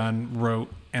James Gunn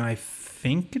wrote and I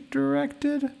think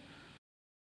directed.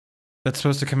 That's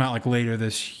supposed to come out like later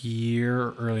this year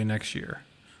or early next year.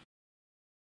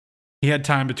 He had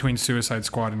time between Suicide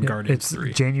Squad and Guardians It's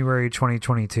 3. January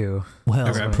 2022. Well,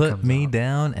 Okay. When it put comes me out.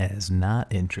 down as not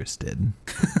interested.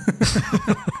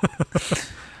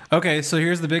 Okay, so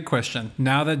here's the big question.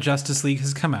 Now that Justice League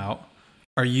has come out,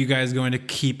 are you guys going to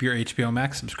keep your HBO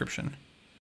Max subscription?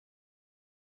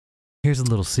 Here's a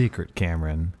little secret,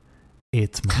 Cameron.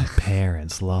 It's my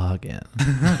parents' login.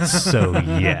 So,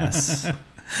 yes.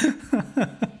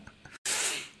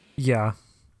 Yeah.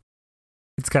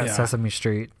 It's got Yeah. Sesame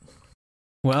Street.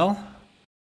 Well,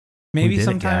 We maybe did it,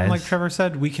 sometime, guys. like Trevor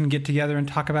said, we can get together and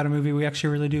talk about a movie we actually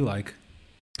really do like.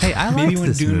 Hey, I Maybe liked when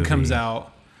this Dune movie. comes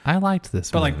out, I liked this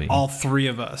but movie. like all three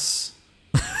of us,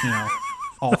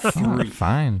 all three.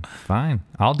 Fine.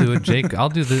 I'll do it, Jake. I'll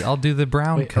do the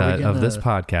brown Wait, are we cut of this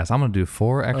gonna- podcast. I'm gonna do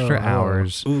 4 extra Oh.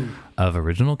 hours Ooh. of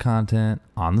original content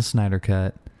on the Snyder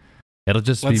Cut. It'll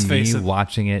just Let's be me face it.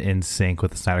 watching it in sync with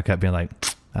the Snyder Cut, being like,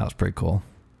 "That was pretty cool."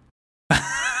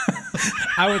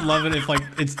 I would love it if like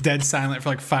it's dead silent for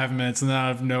like 5 minutes and then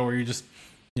out of nowhere you just,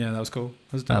 that was cool.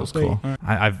 That was cool. All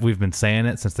right. We've been saying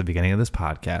it since the beginning of this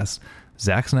podcast.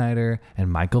 Zack Snyder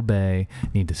and Michael Bay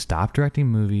need to stop directing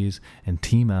movies and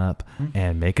team up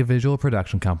and make a visual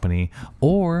production company,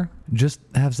 or just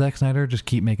have Zack Snyder just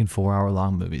keep making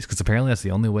 4-hour-long movies, because apparently that's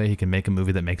the only way he can make a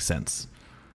movie that makes sense.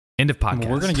 End of podcast. Well,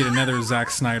 we're gonna get another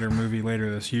Zack Snyder movie later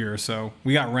this year, so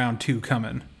we got round 2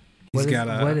 coming. He's got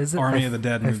what is a it? Army of the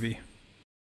Dead movie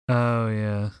Oh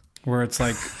yeah. where it's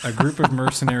like a group of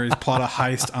mercenaries plot a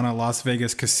heist on a Las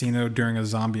Vegas casino during a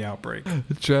zombie outbreak.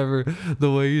 Trevor,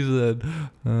 the way you said,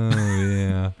 "Oh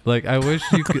yeah," like I wish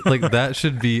you could. Like that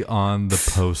should be on the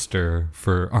poster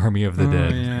for Army of the Oh,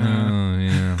 Dead. yeah. Oh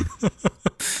yeah.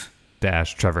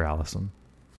 Dash Trevor Allison.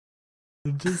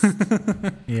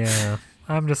 Yeah.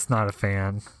 I'm just not a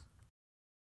fan.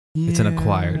 It's an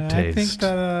acquired I think taste.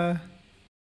 that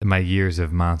My years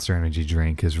of Monster Energy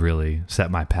drink has really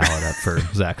set my palate up for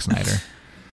Zack Snyder.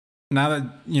 now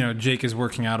that Jake is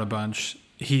working out a bunch,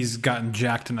 he's gotten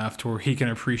jacked enough to where he can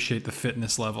appreciate the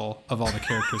fitness level of all the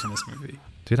characters in this movie.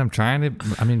 Dude, I'm trying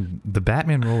to. I mean, the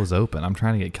Batman role is open. I'm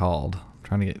trying to get called.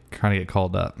 Trying to get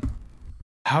called up.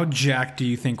 How jacked do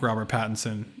you think Robert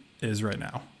Pattinson is right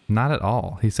now? Not at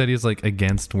all. He said he's like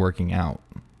against working out.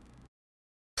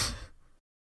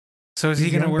 So is he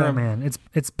He's going to young wear Batman?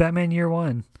 It's Batman Year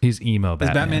One. He's emo Is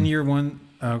Batman. Batman Year One?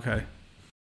 Okay.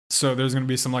 So there's going to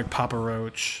be some like Papa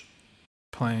Roach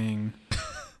playing.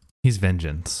 He's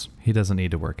vengeance. He doesn't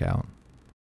need to work out.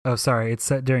 Oh, sorry. It's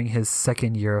set during his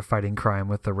second year of fighting crime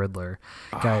with the Riddler.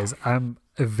 Guys, I'm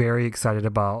very excited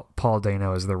about Paul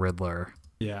Dano as the Riddler.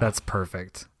 Yeah. That's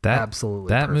perfect. That Absolutely.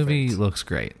 That perfect. movie looks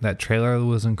great. That trailer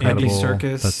was incredible.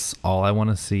 Serkis. That's all I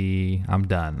want to see. I'm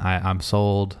done. I'm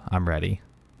sold. I'm ready.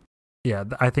 Yeah,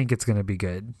 I think it's going to be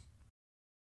good.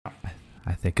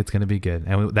 I think it's going to be good,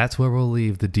 and that's where we'll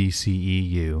leave the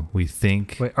DCEU. We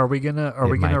think. Wait, are we gonna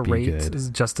It might be rate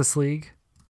good. Justice League?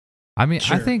 I mean,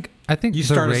 Sure. I think You the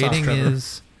start us off, rating Trevor.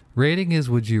 rating is.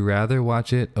 Would you rather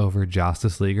watch it over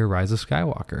Justice League or Rise of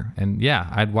Skywalker? And yeah,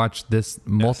 I'd watch this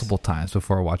multiple times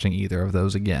before watching either of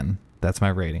those again. That's my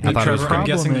rating. I Hey, thought it was Trevor, I'm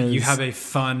great. guessing that you is- have a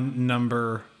fun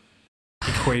number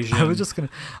equation.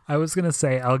 I was gonna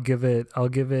say I'll give it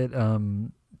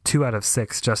 2 out of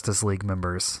 6 Justice League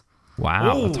members.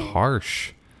 Wow, that's Ooh.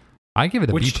 harsh. I give it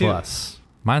a Which B two? plus.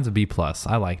 Mine's a B plus.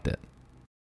 I liked it.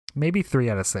 Maybe 3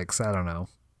 out of 6. I don't know.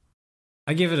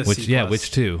 I give it a Which C+.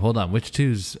 which two? Hold on. Which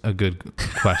two's a good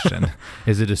question?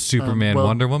 Is it a Superman, well-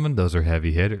 Wonder Woman? Those are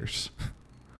heavy hitters.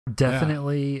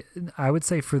 Definitely, I would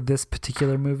say for this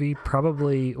particular movie,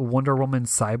 probably Wonder Woman,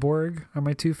 Cyborg are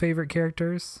my 2 favorite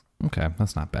characters. Okay,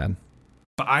 that's not bad.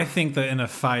 But I think that in a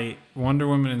fight, Wonder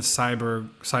Woman and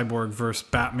Cyborg versus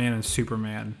Batman and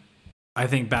Superman, I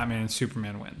think Batman and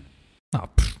Superman win. Oh,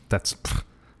 that's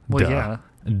Well, duh. yeah,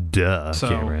 Duh, So,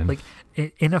 Cameron. like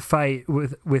in a fight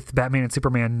with Batman and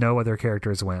Superman, no other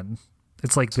characters win.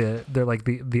 It's like they're like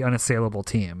the unassailable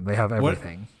team. They have What-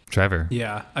 everything. Trevor.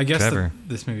 Yeah, I guess Trevor.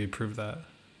 this movie proved that.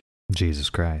 Jesus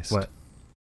Christ. What?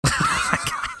 Oh my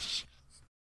gosh.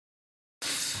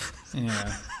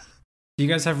 Yeah. Do you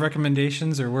guys have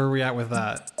recommendations, or where are we at with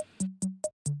that?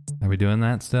 Are we doing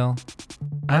that still?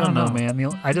 I don't know, man.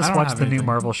 I just I don't watch have the new anything.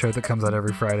 Marvel show that comes out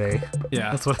every Friday.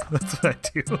 Yeah. That's what I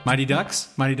do. Mighty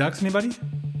Ducks? Mighty Ducks, anybody?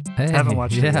 Hey, Haven't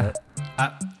watched it yet.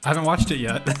 I haven't watched it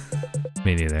yet.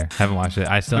 Me neither. Haven't watched it.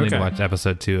 I still need to Okay. watch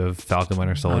episode 2 of Falcon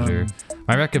Winter Soldier.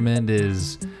 My recommend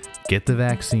is get the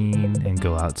vaccine and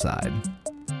go outside.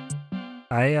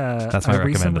 That's my I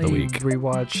recommend of the recently week.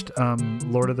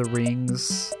 rewatched Lord of the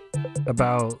Rings,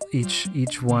 about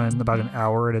each one about an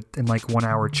hour in like 1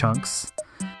 hour chunks,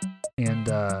 and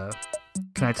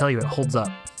can I tell you it holds up?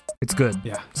 It's good.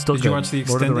 Yeah. Still Did good. you watch the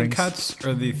Lord of the extended Rings. cuts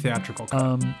or the theatrical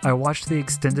cut? I watched the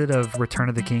extended of Return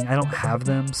of the King. I don't have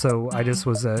them, so I just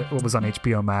was what was on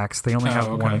HBO Max. They only Oh, have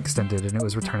one okay. extended, and it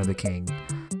was Return of the King.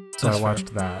 So That's I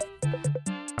watched that.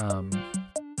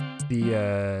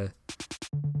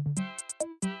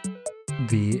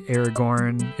 The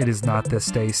Aragorn, it is not this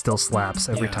day, still slaps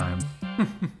every Yeah. time.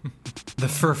 The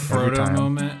for every Frodo time.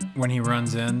 moment when he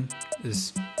runs in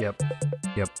is Yep.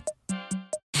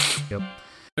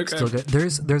 Okay. Still good.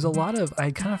 There's a lot of, I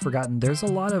kind of forgotten, there's a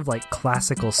lot of like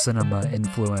classical cinema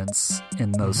influence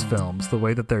in those films. The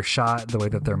way that they're shot, the way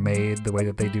that they're made, the way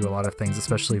that they do a lot of things,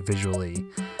 especially visually.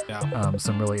 Yeah.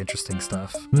 Some really interesting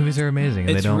stuff. Movies are amazing. And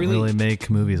they It's don't really- really make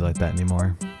movies like that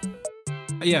anymore.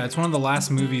 Yeah, it's one of the last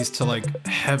movies to like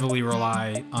heavily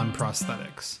rely on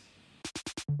prosthetics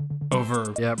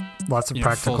over Yep. Lots of full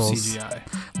practicals. CGI.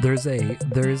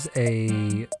 There's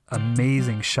a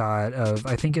amazing shot of,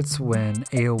 I think it's when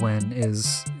Eowyn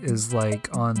is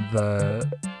like on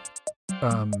the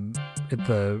at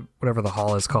the whatever the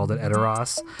hall is called at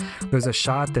Edoras. There's a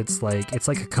shot that's like, it's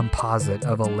like a composite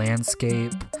of a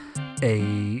landscape,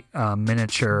 a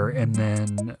miniature, and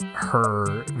then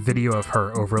her video of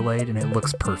her overlaid, and it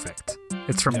looks perfect.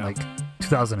 It's from like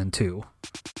 2002.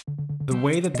 The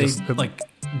way that they Just- it like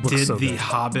looks did so the good.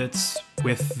 Hobbits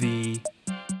with the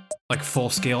like full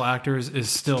scale actors is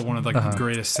still one of like the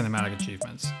greatest cinematic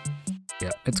achievements. Yeah,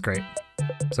 it's great.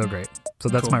 So great. So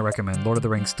that's Cool. my recommend. Lord of the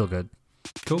Rings, still good.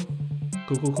 Cool.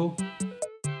 All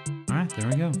right, there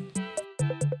we go.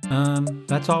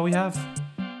 That's all we have.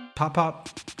 Pop.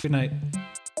 Good night.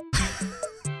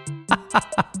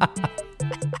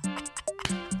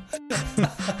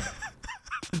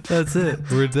 That's it.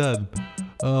 We're done.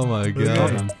 Oh my god.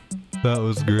 done. That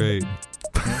was great.